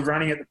capable of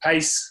running at the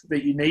pace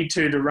that you need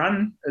to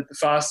run at the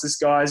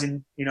fastest guys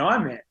in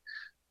Ironman.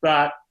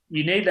 But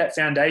you need that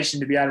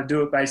foundation to be able to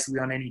do it basically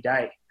on any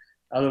day.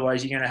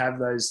 Otherwise, you're going to have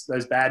those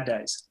bad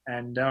days.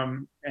 And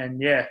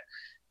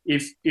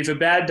if a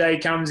bad day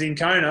comes in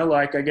Kona,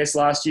 like I guess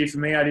last year for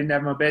me, I didn't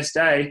have my best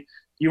day,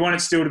 you want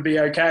it still to be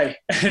okay.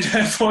 And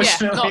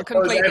unfortunately, not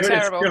completely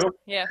terrible.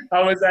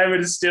 I was able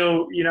to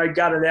still,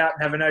 gut it out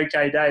and have an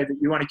okay day. But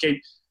you want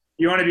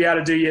to be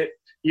able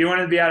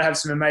to have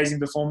some amazing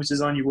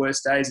performances on your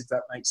worst days, if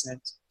that makes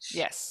sense.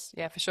 Yes,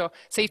 yeah, for sure.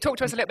 So you've talked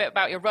to us a little bit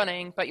about your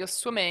running, but your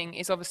swimming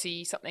is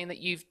obviously something that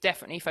you've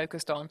definitely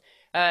focused on.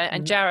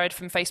 And Jared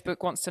from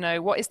Facebook wants to know,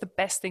 what is the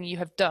best thing you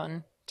have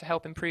done to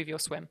help improve your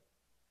swim?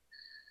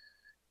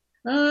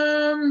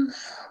 The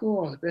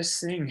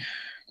best thing,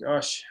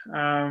 gosh.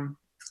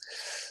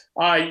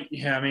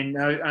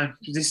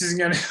 This isn't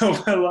going to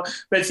help a lot,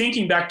 but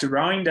thinking back to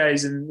rowing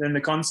days and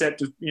the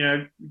concept of,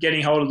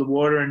 getting hold of the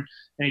water and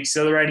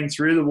accelerating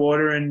through the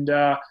water and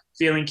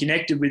feeling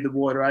connected with the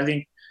water, I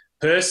think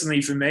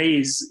personally for me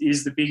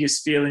is the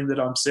biggest feeling that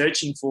I'm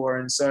searching for.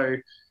 And so,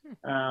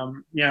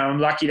 I'm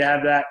lucky to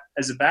have that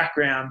as a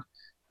background.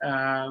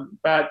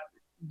 But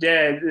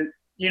yeah,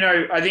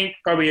 I think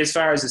probably as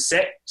far as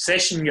a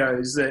session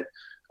goes, that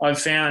I've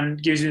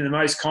found gives me the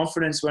most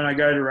confidence when I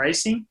go to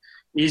racing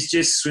is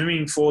just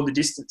swimming for the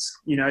distance,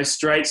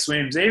 straight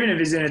swims. Even if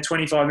it's in a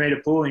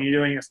 25-meter pool and you're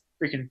doing a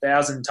freaking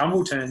 1,000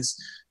 tumble turns,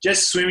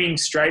 just swimming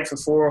straight for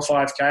 4 or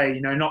 5K,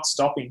 not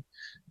stopping.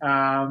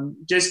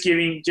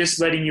 Just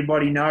letting your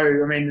body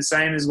know, I mean, the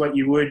same as what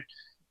you would,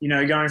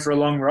 going for a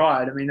long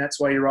ride. I mean, that's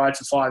why you ride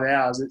for 5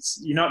 hours.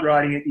 You're not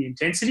riding at the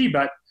intensity,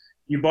 but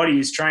your body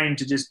is trained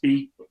to just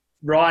be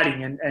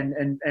riding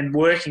and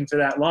working for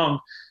that long.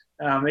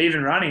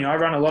 even running. I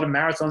run a lot of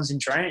marathons in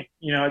training.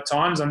 At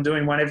times I'm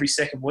doing one every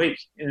second week.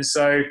 And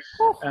so,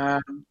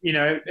 and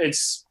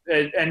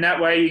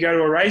that way you go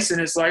to a race and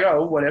it's like,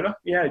 oh, whatever.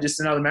 Yeah, just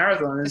another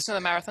marathon. It's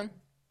another marathon.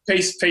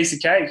 Piece of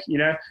cake,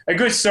 A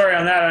good story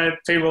on that, I know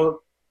people,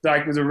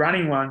 like with a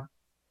running one,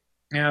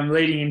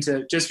 leading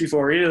into just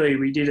before Italy,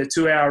 we did a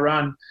 2-hour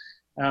run.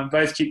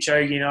 Both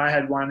Kipchoge and I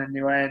had one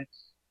anyway, and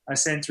I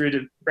sent through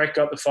to Brett,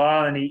 got the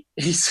file, and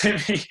he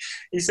sent me.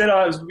 He said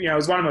I was, it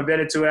was one of my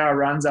better 2-hour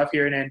runs up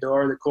here in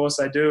Andorra, the course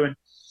I do, and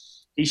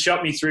he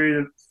shot me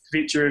through the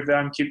picture of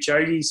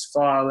Kipchoge's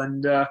file,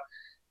 and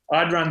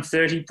I'd run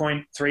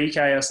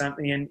 30.3k or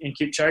something, and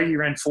Kipchoge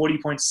ran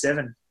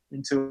 40.7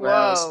 in 2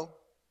 hours. Whoa.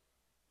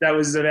 That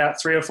was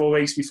about 3 or 4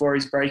 weeks before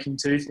his breaking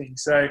 2 thing.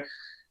 So,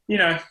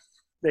 there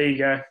you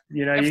go.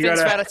 You got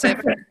to.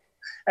 Relative.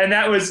 And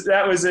that was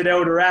at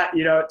El Dorat,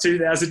 at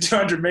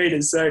 2,200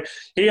 meters. So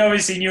he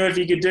obviously knew if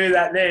he could do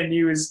that then,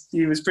 he was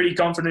pretty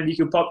confident he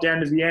could pop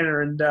down to Vienna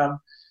and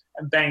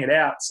bang it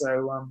out.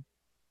 So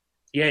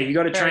you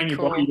got to train your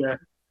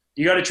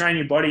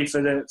body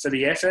for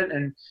the effort,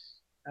 and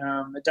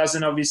it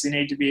doesn't obviously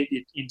need to be at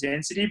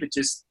intensity, but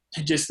just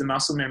the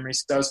muscle memory.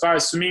 So as far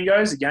as swimming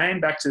goes, again,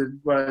 back to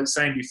what I was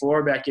saying before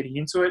about getting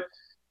into it,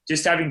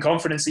 just having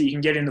confidence that you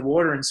can get in the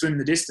water and swim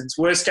the distance.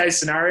 Worst case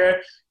scenario,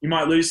 you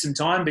might lose some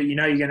time, but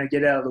you're going to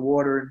get out of the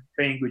water and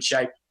be in good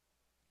shape.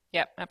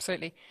 Yeah,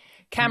 absolutely.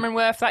 Cameron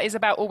Wurf, that is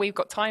about all we've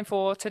got time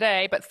for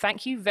today, but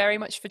thank you very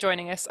much for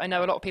joining us. I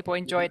know a lot of people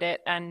enjoyed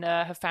it and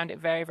have found it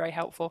very, very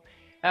helpful.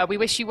 We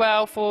wish you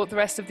well for the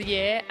rest of the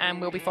year,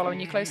 and we'll be following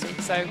you closely.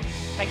 So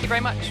thank you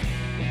very much.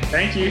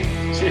 Thank you.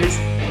 Cheers.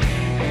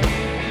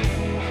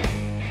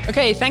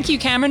 Okay, thank you,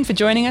 Cameron, for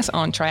joining us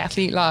on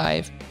Triathlete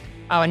Live.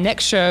 Our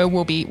next show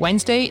will be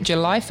Wednesday,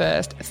 July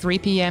 1st, 3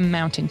 p.m.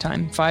 Mountain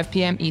Time, 5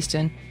 p.m.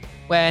 Eastern,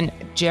 when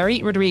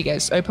Jerry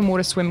Rodriguez, open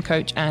water swim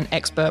coach and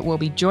expert, will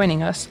be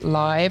joining us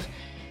live.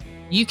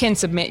 You can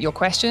submit your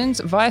questions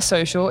via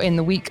social in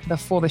the week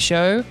before the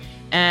show,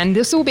 and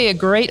this will be a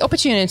great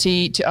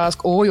opportunity to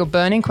ask all your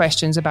burning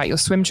questions about your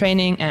swim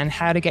training and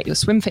how to get your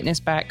swim fitness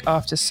back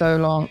after so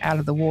long out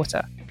of the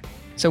water.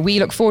 So we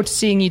look forward to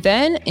seeing you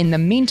then. In the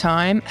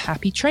meantime,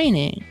 happy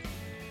training.